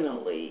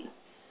intentionally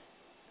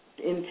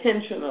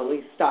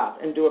stop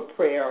and do a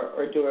prayer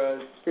or do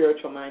a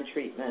spiritual mind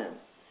treatment,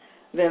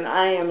 then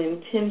I am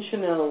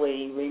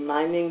intentionally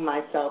reminding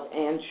myself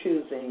and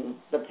choosing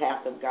the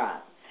path of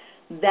God.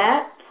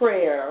 That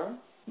prayer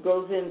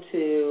goes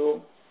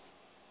into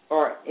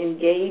or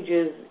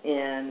engages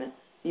in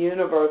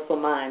universal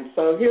mind.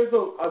 So here's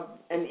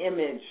an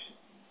image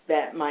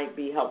that might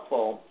be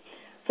helpful.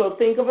 So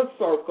think of a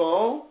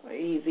circle,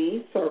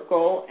 easy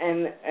circle,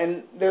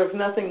 and there's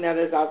nothing that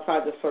is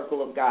outside the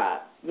circle of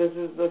God. This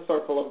is the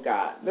circle of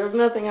God. There's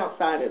nothing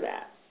outside of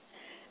that.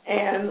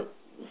 And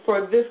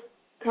for this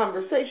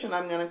conversation,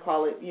 I'm going to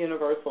call it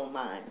universal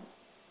mind.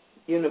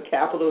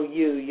 Capital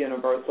U,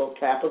 universal,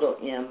 capital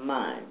M,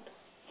 mind.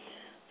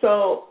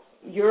 So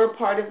you're a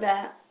part of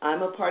that.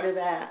 I'm a part of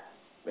that.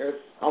 There's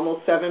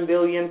almost 7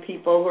 billion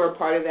people who are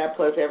part of that,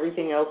 plus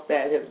everything else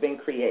that has been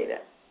created.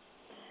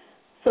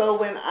 So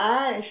when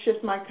I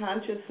shift my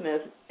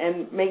consciousness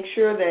and make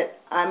sure that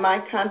my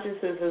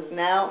consciousness is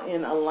now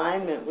in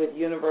alignment with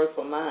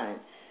universal mind,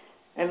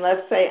 and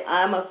let's say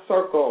I'm a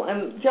circle,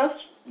 and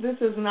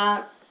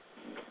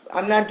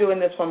I'm not doing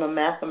this from a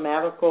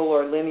mathematical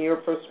or linear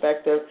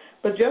perspective,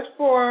 but just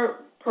for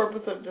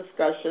purpose of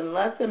discussion,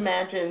 let's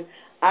imagine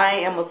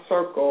I am a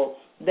circle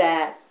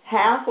that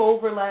half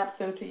overlaps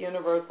into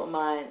universal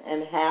mind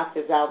and half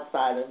is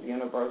outside of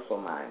universal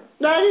mind.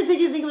 No, I didn't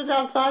think it was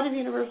outside of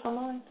universal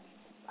mind.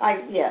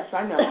 Yes,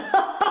 I know.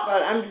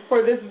 But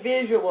for this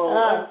visual,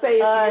 let's say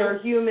your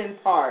human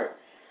part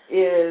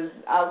is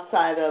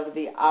outside of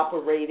the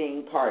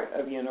operating part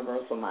of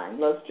universal mind.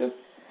 Let's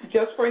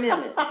just for an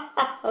image.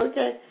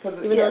 Okay.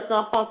 Even though it's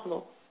not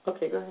possible.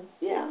 Okay, go ahead.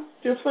 Yeah,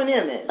 just for an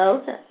image.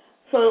 Okay.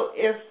 So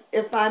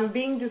if I'm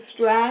being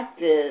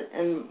distracted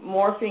and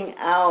morphing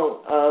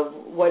out of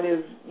what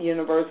is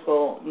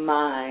universal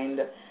mind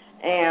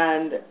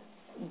and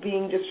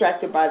being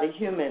distracted by the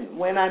human,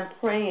 when I'm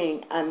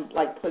praying, I'm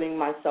like putting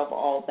myself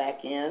all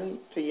back in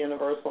to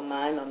universal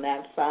mind on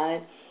that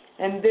side.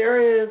 And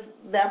there is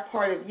that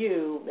part of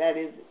you that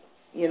is,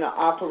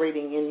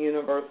 operating in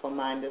universal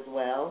mind as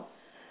well.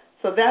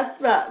 So that's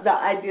the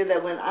idea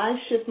that when I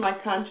shift my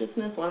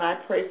consciousness, when I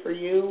pray for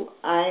you,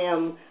 I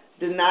am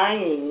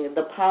denying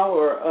the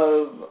power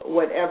of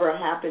whatever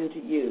happened to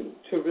you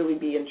to really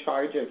be in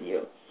charge of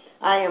you.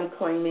 I am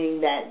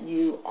claiming that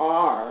you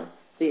are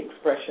the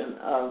expression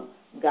of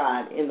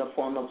God in the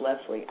form of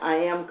Lesley. I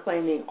am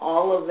claiming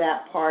all of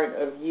that part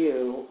of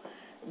you,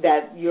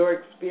 that your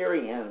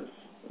experience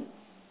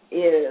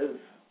is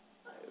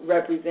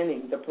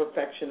representing the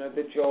perfection or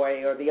the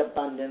joy or the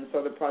abundance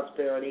or the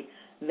prosperity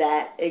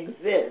that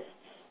exists,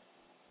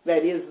 that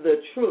is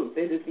the truth.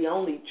 It is the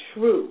only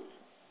truth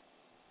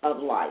of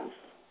life.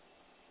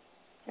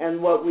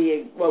 And what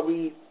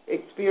we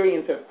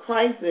experience as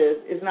crisis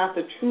is not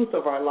the truth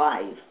of our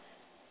life.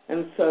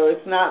 And so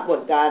it's not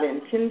what God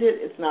intended,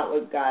 it's not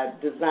what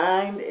God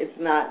designed, it's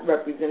not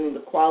representing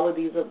the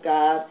qualities of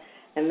God,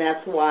 and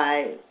that's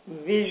why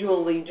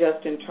visually,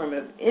 just in terms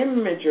of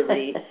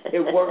imagery,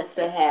 it works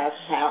to have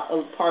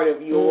a part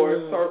of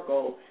your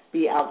circle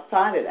be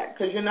outside of that,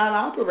 because you're not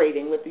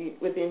operating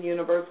within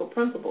universal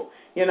principle.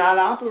 You're not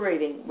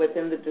operating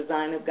within the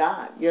design of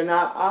God. You're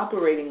not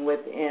operating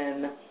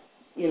within,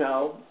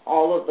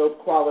 all of those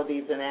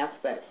qualities and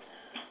aspects.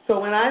 So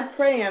when I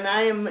pray and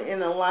I am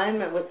in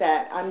alignment with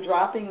that, I'm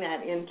dropping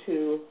that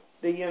into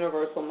the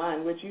universal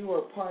mind, which you are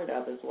a part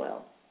of as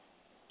well.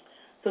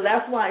 So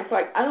that's why it's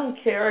like I don't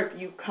care if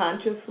you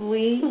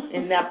consciously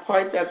in that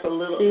part that's a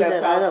little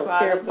that's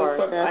outside of the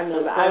circle. I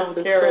know that I don't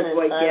care is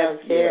what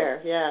gets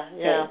here. Yeah.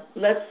 Okay,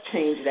 let's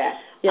change that.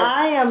 Yeah.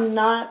 I'm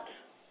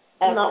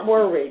not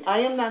worried. I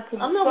am not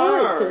concerned. I'm not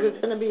worried because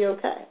it's going to be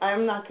okay. I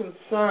am not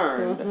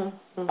concerned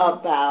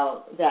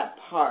about that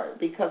part,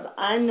 because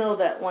I know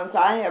that once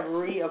I have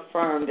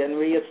reaffirmed and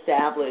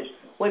reestablished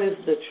what is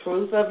the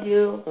truth of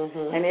you,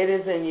 and it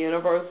is in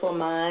universal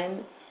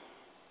mind,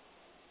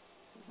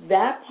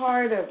 that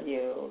part of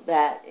you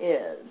that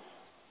is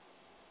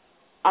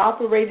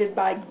operated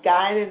by,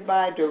 guided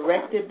by,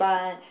 directed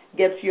by,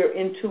 gets your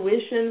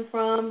intuition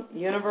from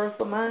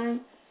universal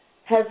mind,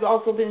 has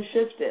also been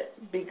shifted,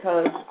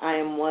 because I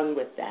am one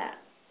with that.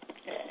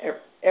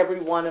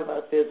 Every one of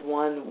us is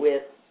one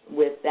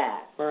with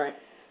that. Right.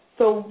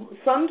 So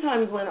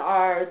sometimes when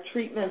our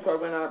treatments or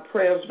when our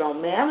prayers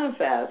don't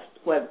manifest,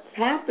 what's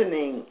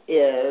happening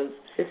is...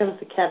 Here comes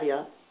the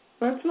caveat.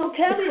 There's no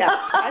caveat.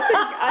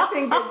 I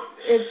think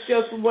it's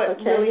just what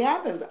really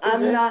happens.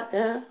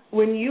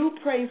 When you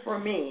pray for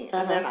me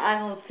and then I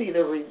don't see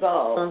the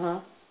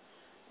result,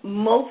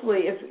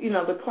 mostly it's,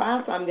 the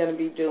class I'm going to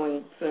be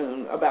doing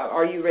soon about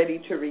are you ready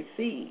to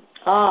receive?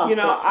 I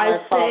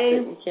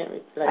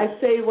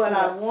say what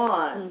I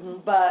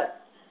want,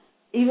 but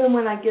even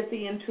when I get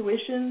the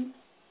intuition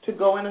to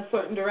go in a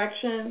certain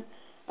direction,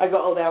 I go,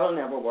 oh, that'll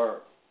never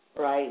work,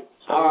 right?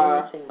 So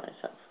I'm limiting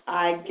myself.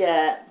 I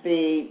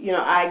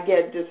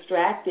get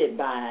distracted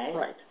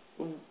by,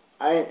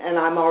 and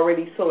I'm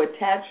already so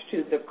attached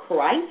to the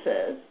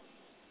crisis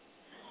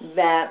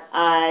that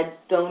I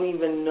don't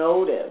even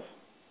notice,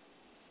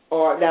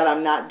 or that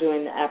I'm not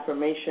doing the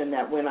affirmation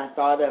that when I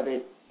thought of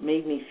it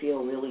made me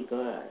feel really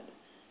good.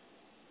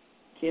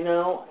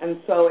 And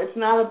so it's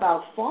not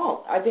about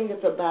fault. I think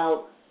it's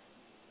about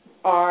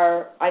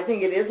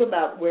it is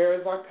about where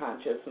is our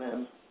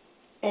consciousness,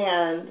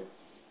 and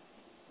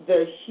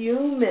the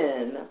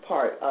human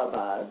part of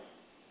us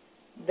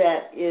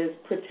that is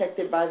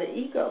protected by the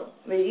ego.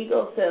 The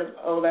ego says,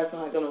 oh, that's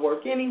not going to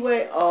work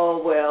anyway.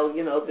 Oh, well,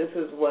 this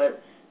is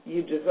what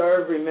you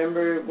deserve.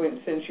 Remember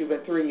since you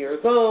were 3 years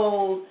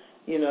old,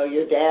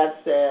 your dad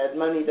said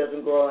money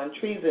doesn't grow on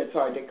trees, it's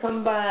hard to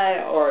come by,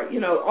 or,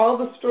 all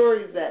the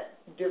stories that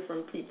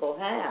different people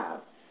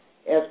have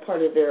as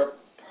part of their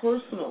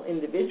personal,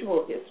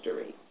 individual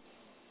history.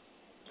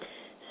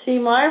 See,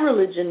 my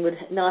religion would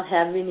not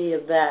have any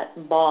of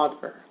that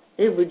bother.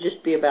 It would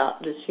just be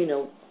about this,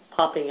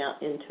 popping out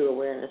into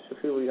awareness of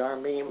who we are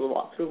and being able to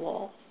walk through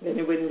walls. Then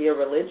it wouldn't be a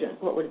religion.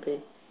 What would it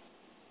be?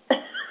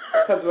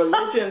 Because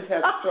religions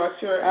have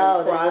structure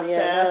and process,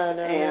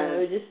 and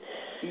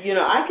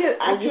I could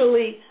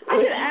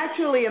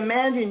actually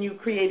imagine you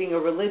creating a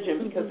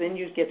religion, because then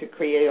you'd get to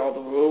create all the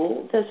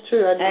rules. That's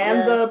true.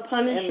 The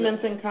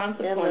punishments and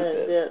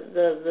consequences.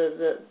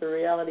 And the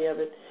reality of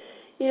it.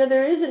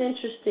 There is an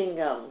interesting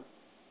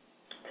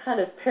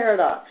kind of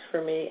paradox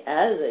for me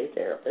as a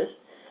therapist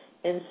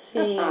in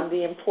seeing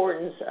the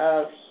importance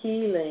of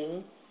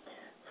healing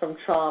from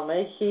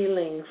trauma,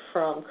 healing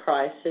from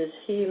crisis,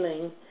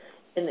 healing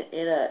in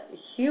a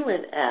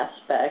human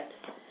aspect.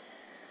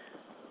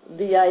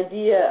 The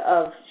idea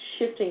of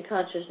shifting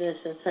consciousness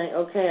and saying,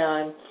 okay,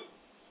 I'm,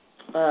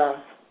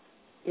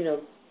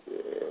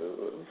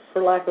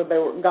 for lack of a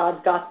better word,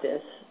 God's got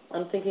this.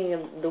 I'm thinking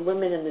of the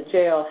women in the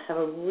jail have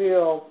a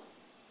real,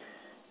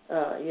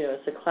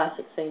 it's a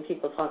classic thing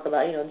people talk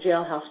about,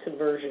 jailhouse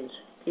conversions.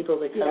 People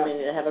that come in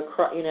and have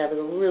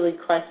a really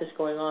crisis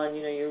going on,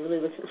 you're really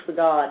looking for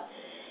God.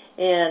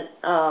 And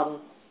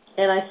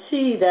I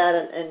see that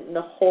in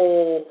the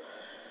whole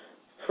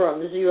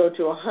from 0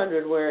 to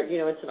 100, where,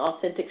 it's an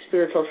authentic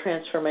spiritual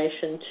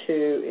transformation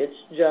to it's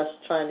just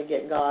trying to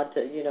get God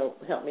to,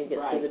 help me get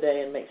through the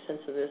day and make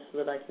sense of this so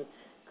that I can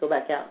go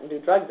back out and do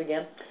drugs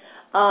again.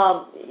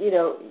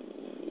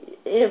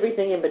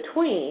 Everything in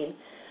between.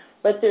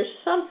 But there's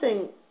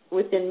something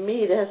within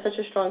me that has such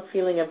a strong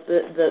feeling of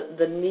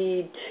the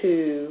need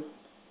to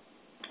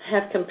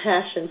have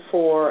compassion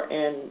for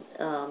and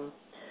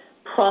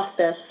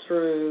process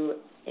through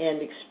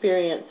and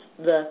experience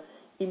the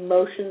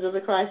emotions of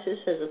the crisis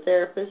as a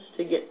therapist,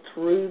 to get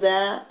through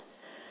that.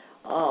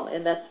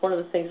 And that's one of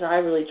the things I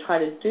really try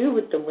to do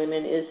with the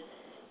women is,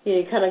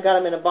 you kind of got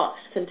them in a box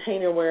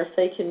container where if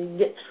they can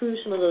get through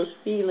some of those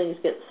feelings,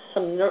 get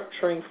some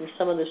nurturing from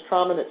some of this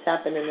trauma that's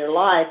happened in their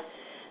life,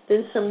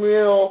 then some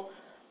real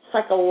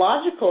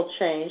psychological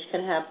change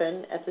can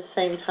happen at the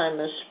same time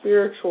a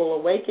spiritual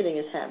awakening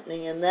is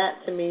happening. And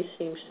that, to me,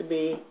 seems to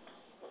be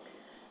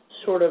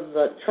sort of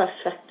the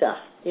trifecta,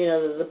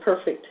 the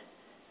perfect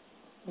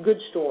good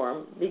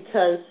storm,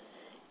 because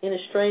in a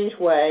strange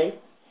way,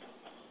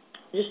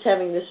 just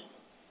having this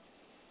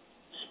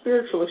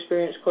spiritual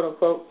experience, quote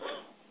unquote,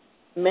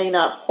 may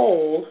not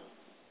hold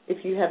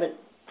if you haven't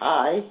the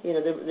I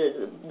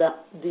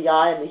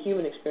and the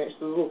human experience,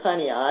 the little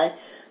tiny I,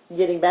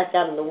 getting back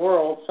out in the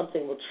world,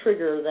 something will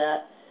trigger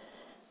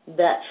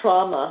that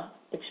trauma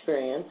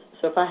experience.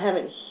 So if I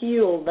haven't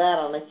healed that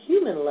on a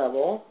human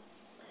level,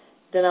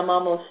 then I'm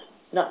almost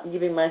not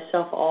giving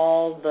myself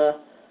all the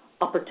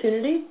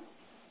opportunity.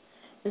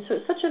 And so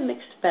it's such a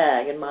mixed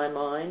bag in my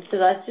mind,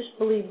 because I just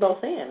believe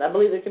both and. I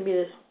believe there can be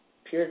this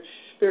pure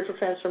spiritual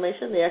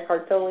transformation, the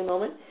Eckhart Tolle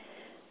moment.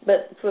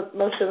 But for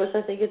most of us,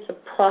 I think it's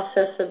a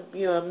process of,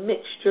 a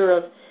mixture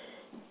of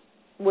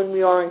when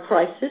we are in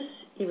crisis,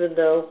 even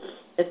though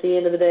at the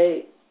end of the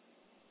day,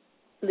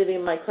 living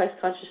in my Christ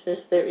consciousness,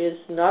 there is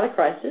not a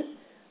crisis,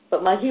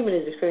 but my human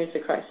has experienced a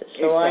crisis.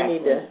 So I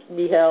need to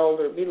be held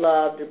or be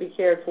loved or be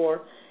cared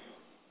for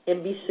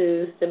and be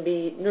soothed and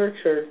be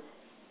nurtured.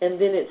 And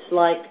then it's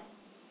like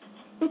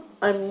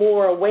I'm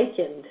more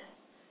awakened.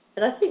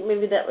 And I think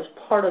maybe that was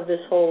part of this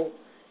whole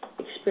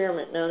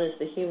experiment known as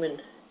the human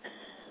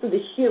experiment. The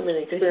human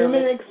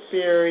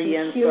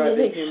experience.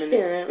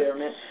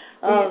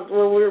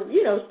 Where we're,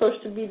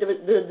 supposed to be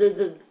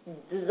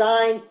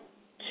designed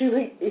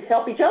to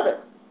help each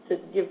other, to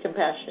give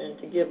compassion,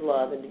 to give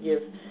love, and to give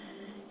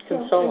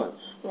consolence.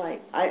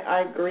 Right,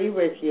 I agree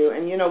with you.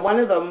 And one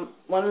of the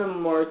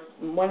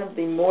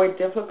more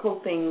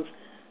difficult things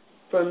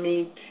for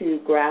me to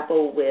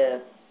grapple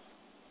with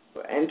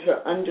and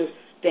to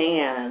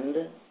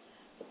understand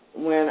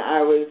when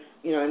I was,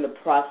 in the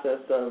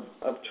process of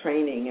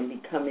training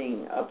and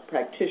becoming a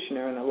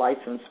practitioner and a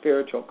licensed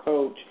spiritual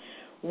coach,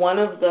 one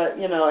of the,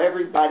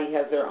 everybody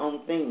has their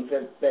own things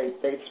that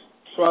they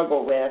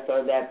struggle with,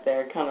 or that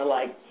they're kind of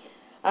like,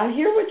 I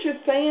hear what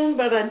you're saying,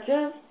 but I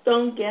just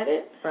don't get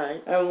it.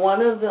 Right. And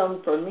one of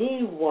them for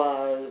me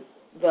was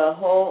the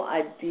whole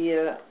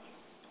idea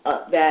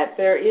that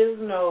there is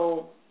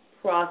no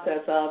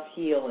process of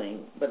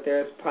healing, but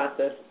there is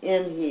process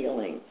in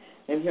healing.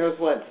 And here's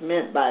what's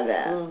meant by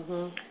that.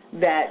 Mm-hmm.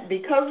 That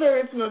because there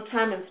is no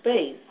time and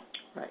space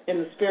in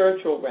the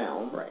spiritual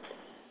realm,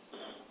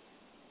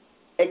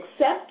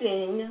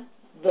 accepting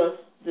the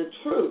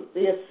truth,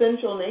 the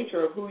essential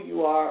nature of who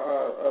you are,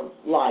 or of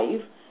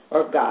life,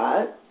 or of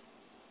God,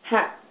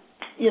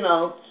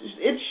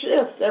 it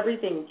shifts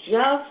everything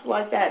just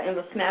like that in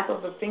the snap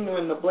of a finger,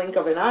 in the blink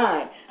of an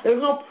eye.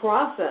 There's no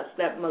process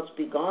that must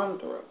be gone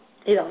through.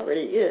 It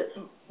already is.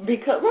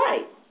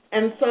 Right.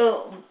 And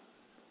so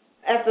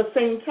at the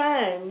same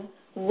time,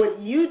 what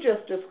you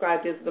just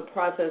described is the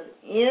process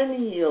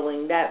in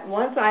healing, that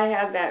once I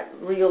have that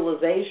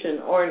realization,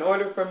 or in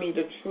order for me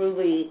to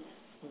truly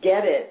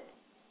get it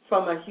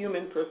from a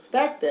human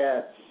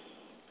perspective,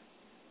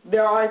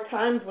 there are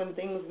times when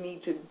things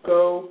need to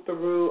go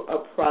through a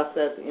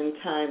process in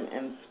time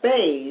and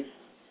space,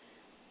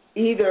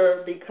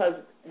 either because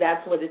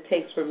that's what it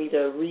takes for me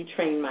to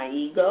retrain my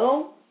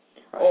ego,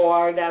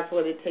 or that's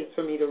what it takes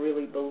for me to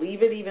really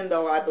believe it, even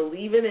though I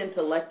believe it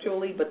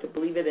intellectually, but to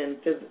believe it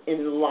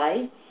in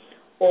life.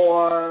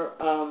 Or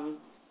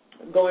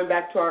going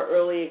back to our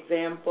early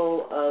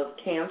example of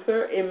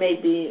cancer, it may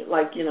be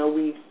like,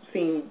 we've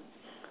seen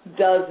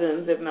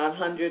dozens, if not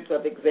hundreds,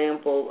 of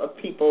examples of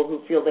people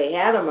who feel they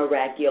had a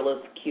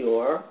miraculous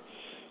cure,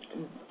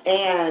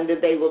 and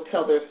they will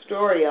tell their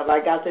story of, I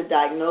got the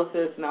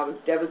diagnosis and I was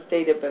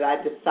devastated, but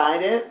I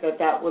decided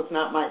that was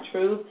not my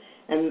truth.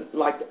 And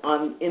like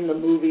in the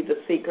movie The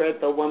Secret,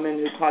 the woman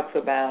who talks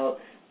about,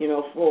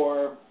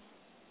 for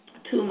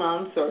 2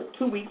 months or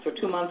 2 weeks or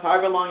 2 months,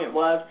 however long it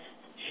was,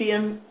 she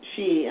and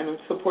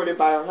supported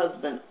by her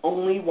husband,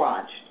 only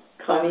watched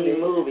funny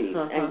movies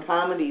and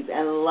comedies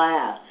and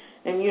laughed.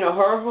 And,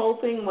 her whole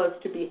thing was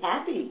to be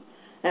happy.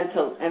 And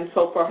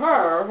so for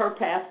her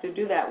path to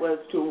do that was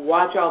to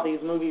watch all these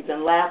movies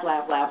and laugh.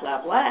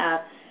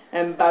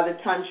 And by the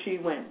time she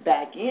went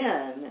back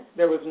in,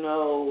 there was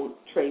no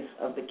trace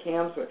of the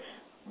cancer.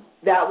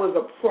 That was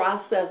a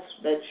process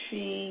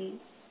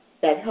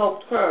that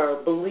helped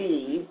her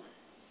believe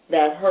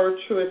that her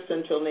true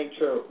essential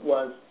nature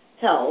was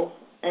health,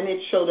 and it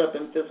showed up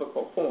in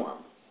physical form.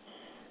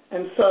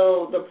 And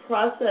so the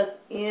process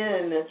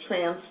in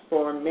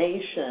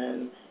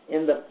transformation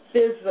in the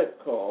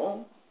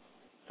physical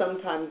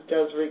sometimes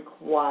does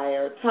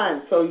require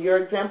time. So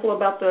your example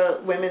about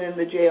the women in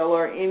the jail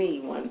or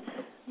anyone,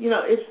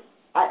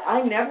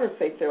 I never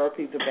say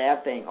therapy is a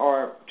bad thing,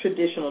 or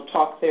traditional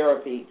talk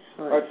therapy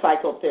or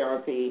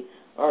psychotherapy,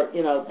 or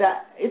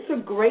that it's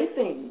a great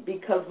thing,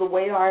 because the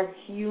way our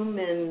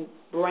human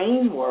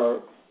brain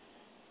works,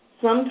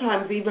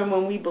 sometimes even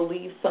when we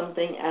believe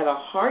something at a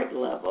heart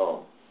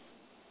level,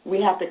 we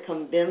have to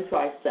convince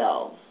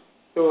ourselves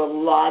through a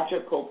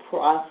logical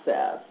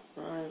process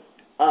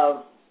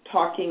of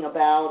talking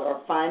about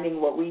or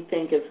finding what we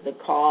think is the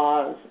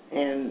cause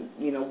and,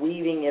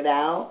 weeding it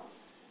out.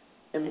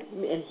 And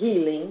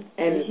healing.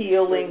 And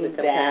healing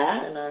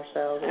that. In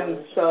ourselves.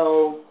 And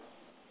so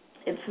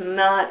it's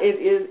not,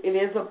 it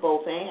is a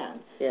both and.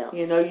 Yeah.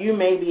 You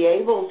may be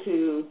able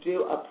to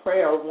do a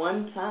prayer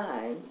one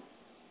time.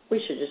 We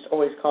should just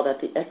always call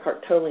that the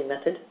Eckhart Tolle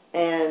method.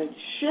 And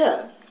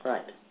shift.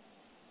 Right.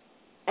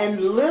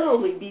 And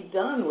literally be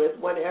done with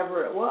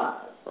whatever it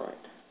was.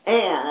 Right.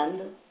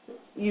 And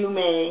you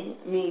may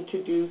need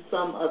to do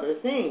some other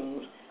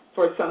things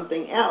for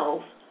something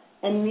else,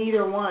 and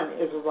neither one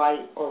is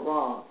right or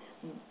wrong.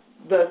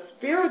 The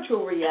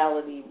spiritual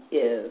reality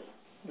is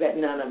that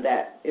none of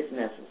that is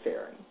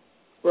necessary.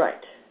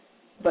 Right.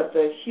 But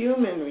the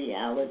human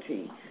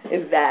reality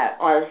is that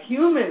our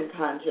human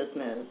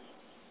consciousness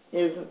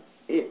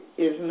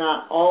is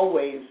not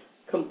always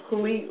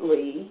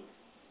completely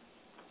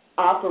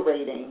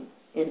operating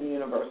in the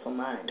universal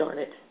mind. Darn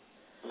it.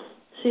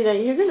 See, now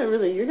you're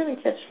gonna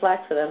catch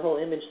flack for that whole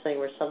image thing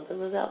where something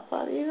was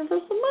outside the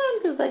universal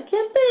mind, because that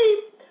can't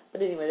be.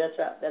 But anyway, that's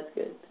right. That's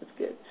good. That's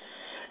good.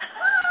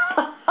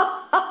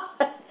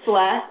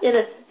 Flack. In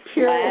a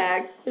pure.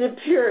 Flack.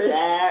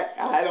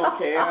 I don't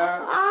care.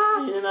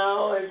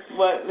 It's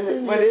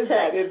what is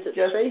that? It's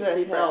just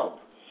to help.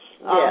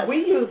 Yes.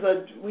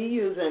 We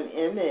use an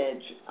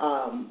image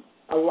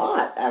a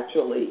lot,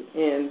 actually,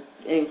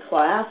 in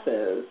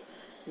classes,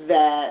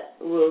 that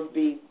will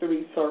be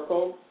 3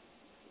 circles.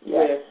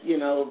 Yes.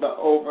 With, the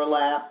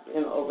overlap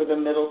over the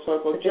middle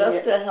circle,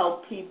 just to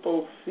help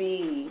people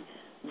see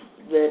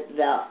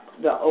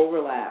the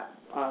overlap.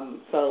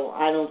 So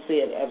I don't see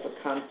it as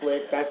a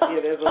conflict. I see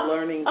it as a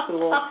learning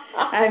tool.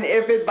 And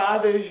if it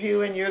bothers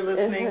you and you're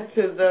listening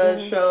to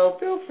the show,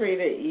 feel free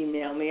to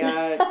email me.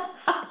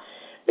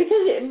 But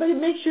it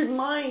makes your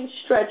mind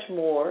stretch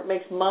more. It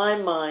makes my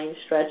mind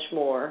stretch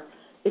more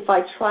if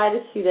I try to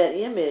see that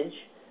image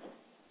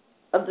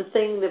of the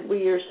thing that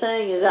we are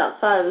saying is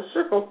outside of the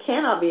circle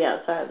cannot be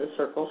outside of the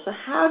circle. So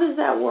how does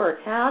that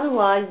work? How do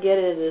I get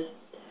in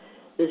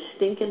this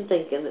stinking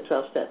thinking that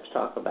 12 steps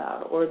talk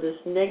about, or this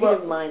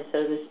negative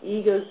mindset, or this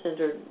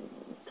ego-centered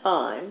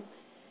time,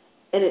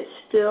 and it's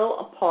still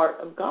a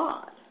part of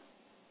God?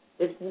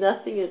 If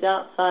nothing is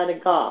outside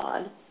of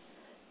God,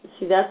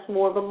 see, that's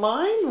more of a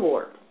mind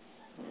warp.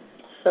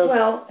 So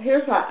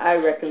here's how I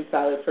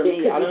reconcile it for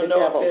me. I don't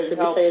know if it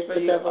helps for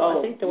you.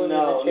 I think the women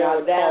in the jail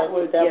that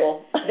would the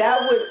devil.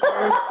 That would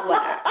earn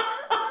slack.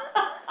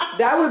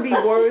 That would be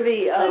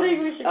worthy of. I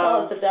think we should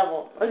call it the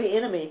devil or the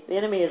enemy. The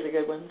enemy is a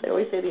good one. They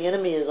always say the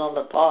enemy is on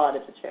the pod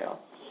at the jail.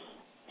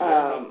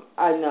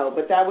 I know,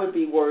 but that would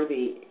be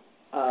worthy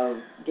of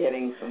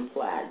getting some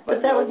flack.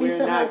 But that would be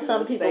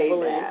some people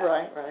believe. That.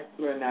 Right.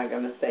 We're not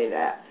going to say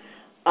that.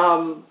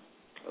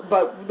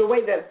 But the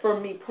way that, for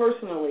me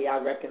personally, I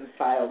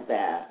reconciled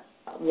that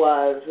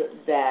was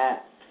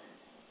that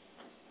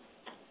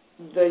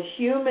the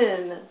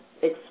human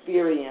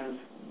experience,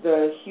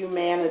 the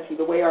humanity,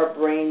 the way our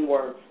brain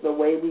works, the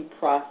way we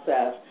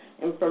process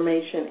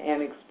information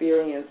and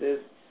experiences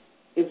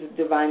is a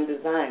divine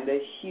design. The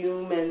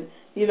human,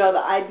 the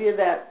idea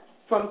that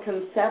from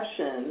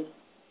conception.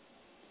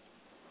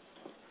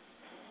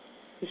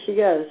 Here she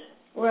goes.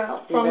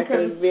 Well, you're not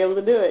going to be able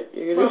to do it.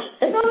 You're going to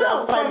say,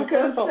 no,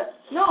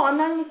 I'm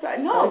not going to say.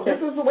 No, okay.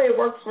 This is the way it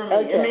works for me.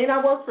 Okay. It may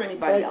not work for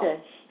anybody okay.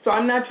 else. So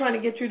I'm not trying to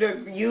get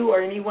you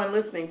or anyone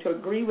listening to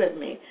agree with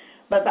me.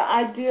 But the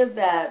idea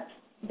that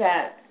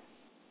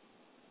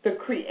the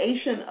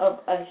creation of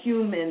a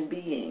human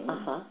being,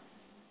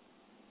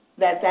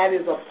 that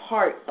is a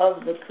part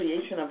of the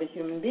creation of a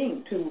human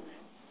being, to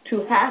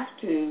have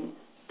to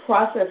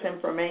process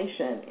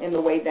information in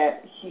the way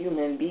that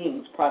human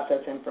beings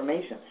process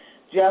information,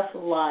 just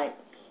like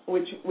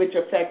which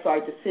affects our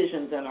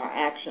decisions and our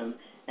actions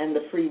and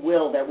the free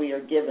will that we are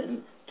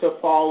given to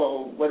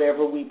follow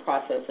whatever we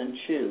process and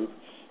choose.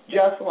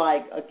 Just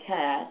like a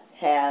cat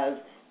has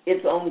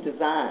its own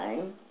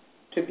design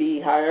to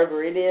be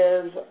however it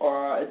is,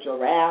 or a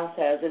giraffe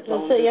has its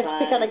own design. So you have to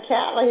pick on a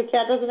cat, like a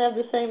cat doesn't have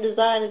the same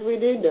design as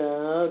we do?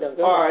 No, don't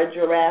go Or a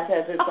giraffe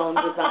has its own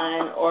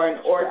design, or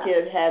an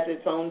orchid has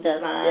its own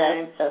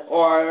design, yes.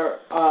 or,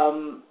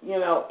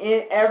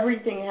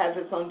 everything has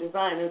its own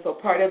design. And so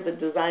part of the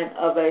design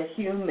of a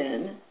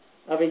human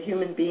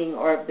being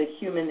or of the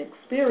human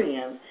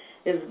experience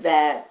is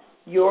that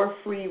your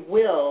free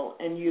will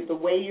and the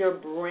way your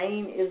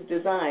brain is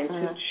designed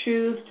to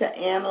choose, to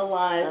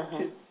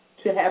analyze,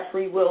 to have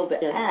free will to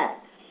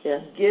act,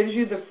 gives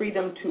you the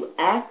freedom to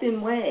act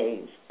in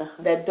ways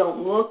that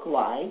don't look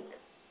like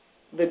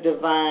the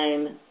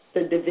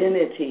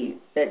divinity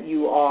that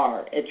you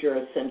are at your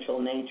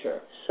essential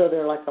nature. So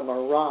they're like a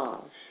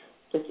mirage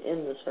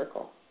within the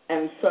circle.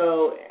 And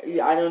so,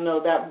 I don't know,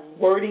 that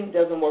wording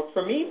doesn't work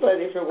for me, but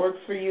if it works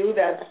for you,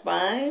 that's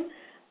fine.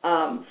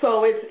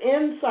 So it's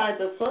inside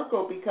the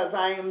circle because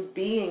I am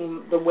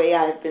being the way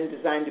I've been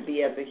designed to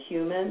be as a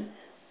human,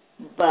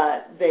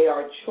 but they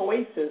are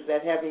choices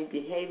that have me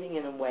behaving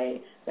in a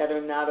way that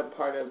are not a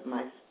part of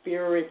my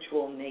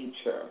spiritual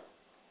nature.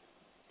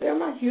 They're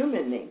my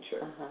human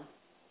nature.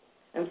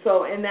 And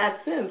so in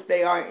that sense,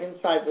 they are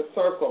inside the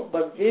circle.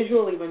 But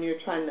visually, when you're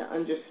trying to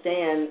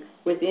understand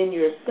within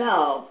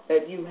yourself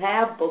that you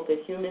have both a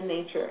human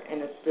nature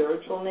and a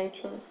spiritual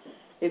nature,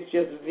 it's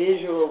just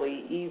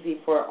visually easy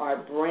for our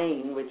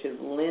brain, which is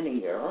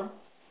linear,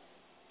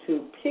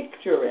 to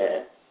picture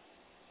it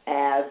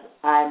as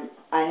I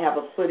have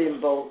a foot in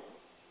both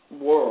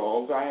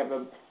worlds, or I have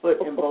a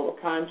foot in both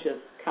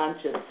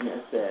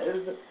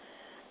consciousnesses,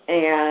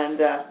 and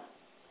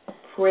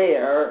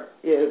prayer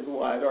is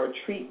or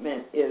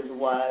treatment is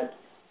what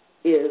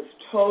is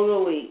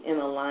totally in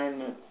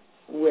alignment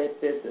with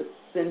this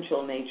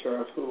essential nature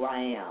of who I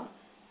am.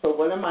 So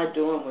what am I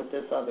doing with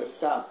this other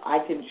stuff? I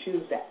can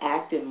choose to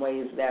act in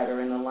ways that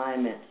are in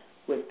alignment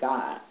with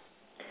God.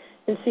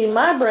 And see,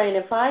 my brain,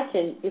 if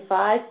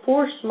I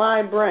force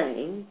my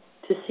brain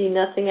to see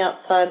nothing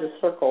outside the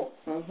circle,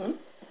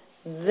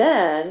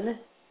 then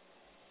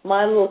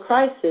my little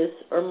crisis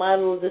or my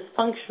little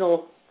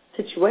dysfunctional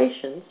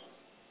situations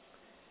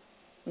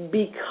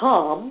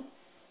become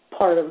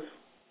part of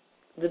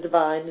the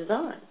divine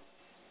design.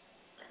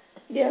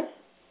 Yes,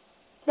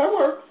 that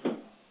works.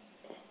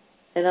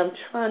 And I'm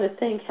trying to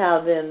think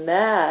how then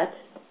that,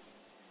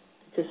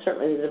 because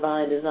certainly the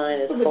divine design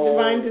is the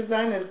divine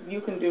design is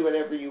you can do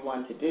whatever you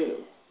want to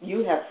do.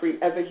 You have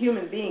as a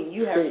human being,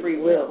 you have free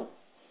will.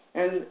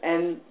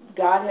 And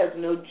God has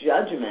no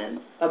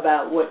judgment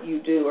about what you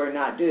do or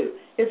not do.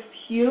 It's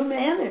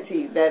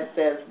humanity that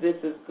says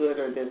this is good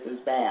or this is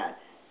bad,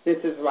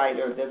 this is right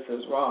or this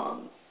is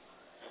wrong.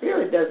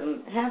 Spirit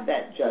doesn't have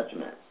that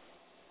judgment.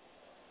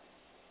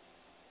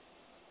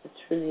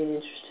 It's really an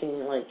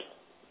interesting,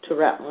 to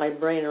wrap my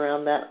brain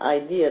around that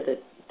idea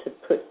that to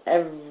put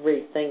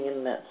everything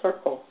in that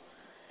circle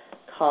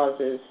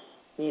causes,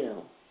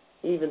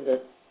 even the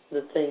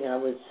thing I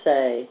would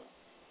say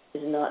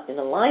is not in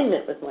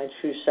alignment with my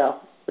true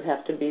self would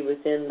have to be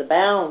within the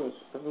bounds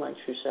of my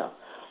true self.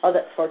 Oh,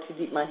 that's far too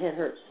deep. My head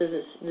hurts. Do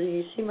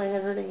you see my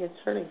head hurting? It's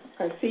hurting.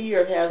 I see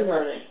your head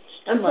hurting.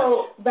 And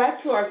so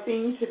back to our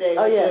theme today,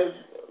 yes.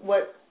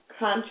 What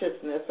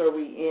consciousness are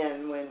we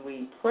in when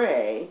we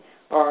pray,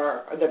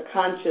 or the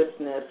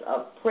consciousness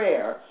of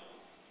prayer.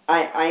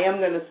 I am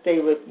going to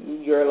stay with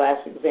your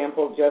last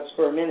example just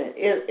for a minute.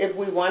 If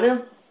we want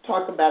to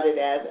talk about it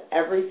as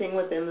everything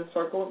within the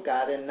circle of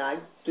God and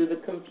not do the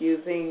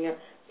confusing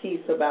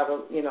piece about,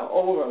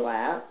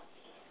 overlap,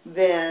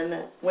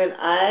 then when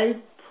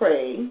I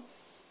pray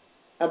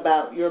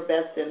about your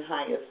best and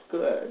highest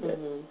good,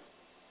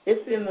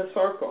 it's in the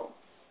circle.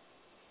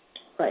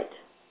 Right.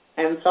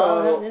 And it's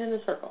all happening in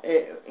the circle.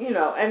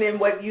 And then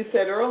what you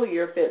said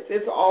earlier fits.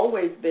 It's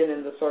always been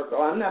in the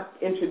circle. I'm not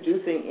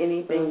introducing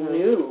anything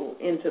new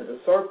into the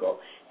circle.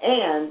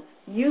 And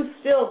you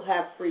still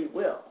have free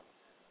will.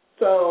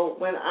 So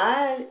when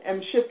I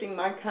am shifting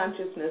my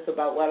consciousness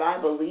about what I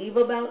believe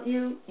about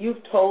you,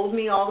 you've told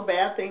me all the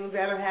bad things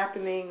that are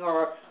happening,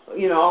 or,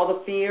 all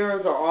the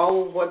fears, or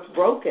all of what's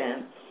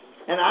broken.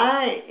 And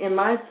I, in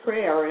my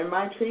prayer, in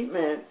my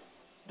treatment,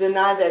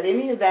 deny that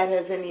any of that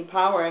has any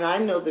power, and I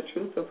know the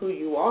truth of who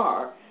you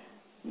are.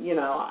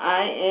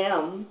 I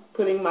am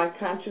putting my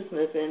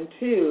consciousness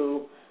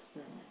into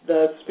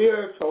the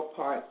spiritual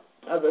part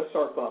of the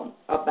circle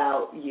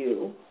about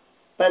you.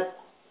 But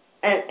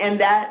and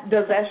that,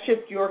 does that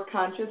shift your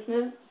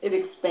consciousness? It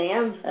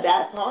expands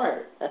that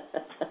part.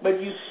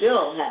 But you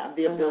still have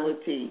the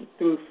ability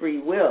through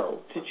free will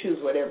to choose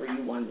whatever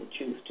you want to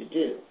choose to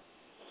do.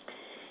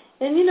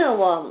 And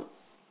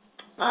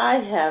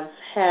I have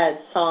had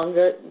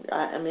Sangha.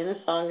 I'm in a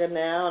Sangha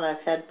now, and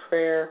I've had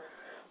prayer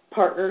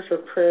partners or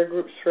prayer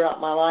groups throughout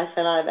my life,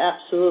 and I've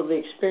absolutely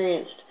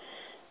experienced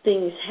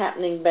things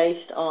happening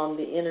based on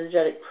the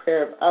energetic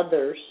prayer of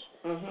others.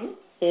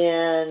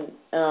 And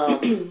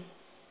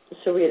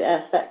so we had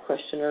asked that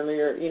question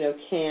earlier.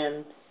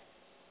 Can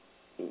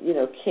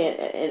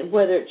and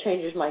whether it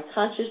changes my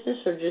consciousness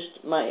or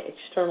just my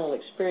external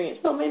experience.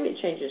 Well, maybe it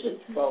changes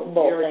both.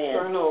 Your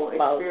external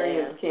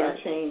experience can't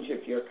right. change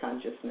if your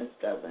consciousness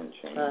doesn't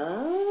change.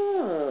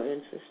 Oh,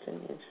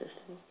 interesting.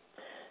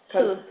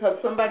 Because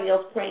somebody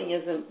else praying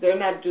they're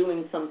not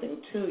doing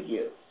something to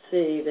you.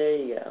 See, there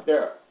you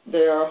go.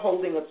 They're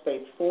holding a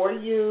space for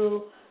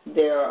you.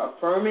 They're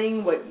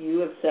affirming what you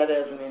have said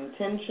as an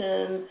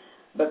intention,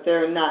 but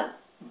they're not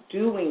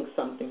doing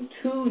something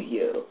to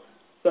you.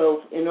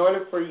 So in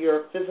order for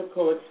your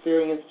physical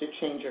experience to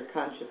change, your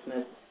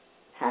consciousness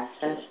has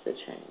to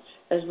change.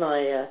 As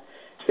my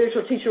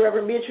spiritual teacher,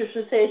 Reverend Beatrice,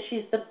 would say,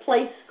 she's the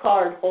place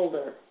card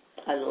holder.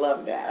 I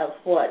love that. Of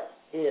what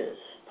is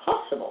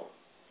possible.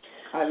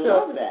 I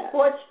love that.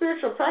 What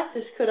spiritual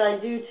practice could I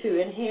do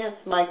to enhance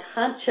my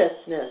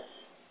consciousness?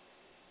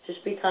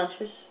 Just be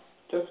conscious.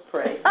 Just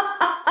pray.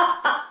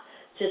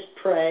 Just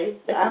pray.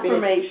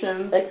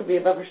 Affirmations. That could be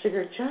a bumper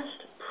sticker.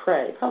 Just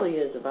pray. Probably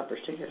is a bumper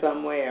sticker.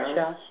 Somewhere.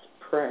 Just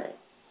pray.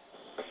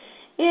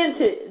 And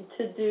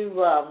to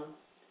do a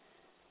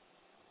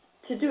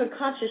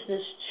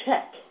consciousness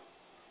check.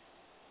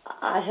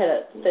 I had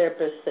a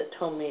therapist that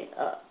told me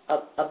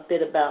a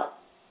bit about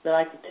that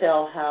I could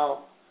tell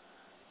how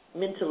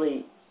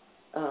mentally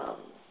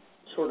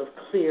sort of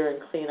clear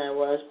and clean I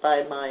was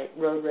by my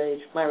road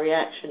rage, my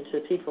reaction to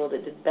people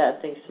that did bad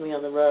things to me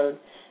on the road.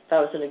 If I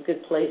was in a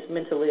good place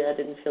mentally, I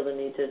didn't feel the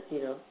need to,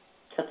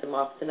 cut them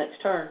off at the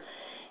next turn.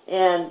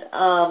 And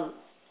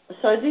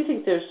so I do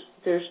think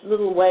there's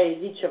little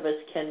ways each of us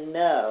can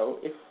know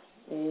if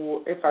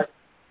our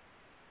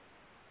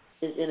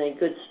is in a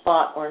good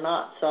spot or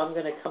not. So I'm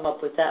going to come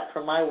up with that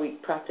for my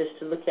week practice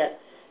to do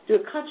a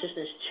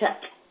consciousness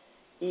check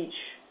each,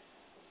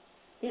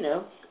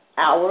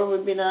 hour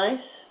would be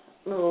nice.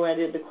 Remember when I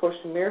did the Course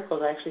in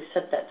Miracles, I actually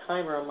set that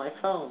timer on my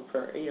phone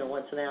for,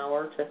 once an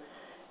hour to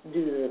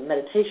do the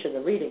meditation,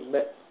 the reading,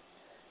 but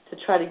to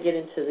try to get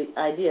into the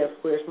idea of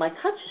where's my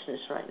consciousness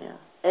right now.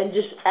 And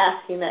just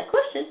asking that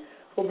question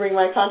will bring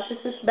my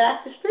consciousness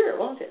back to spirit,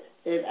 won't it?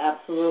 It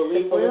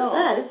absolutely simple will. As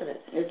that, isn't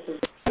it? It's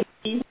a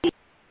easy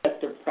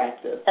effective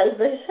practice. As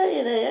they say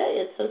in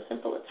AA, it's so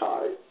simple it's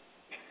hard.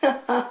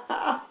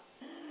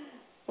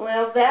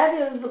 Well, that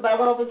is about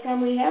all the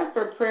time we have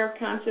for Prayer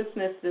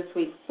Consciousness this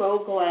week. So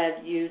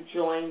glad you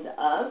joined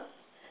us,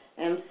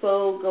 and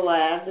so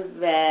glad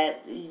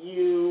that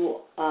you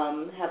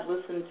have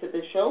listened to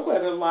the show,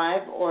 whether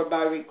live or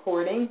by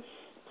recording.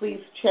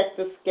 Please check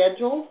the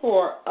schedule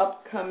for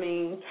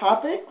upcoming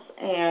topics,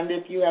 and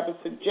if you have a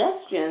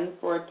suggestion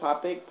for a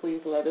topic,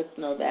 please let us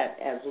know that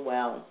as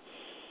well.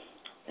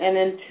 And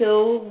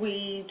until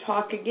we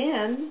talk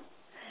again,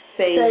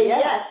 say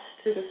yes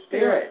to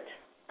Spirit.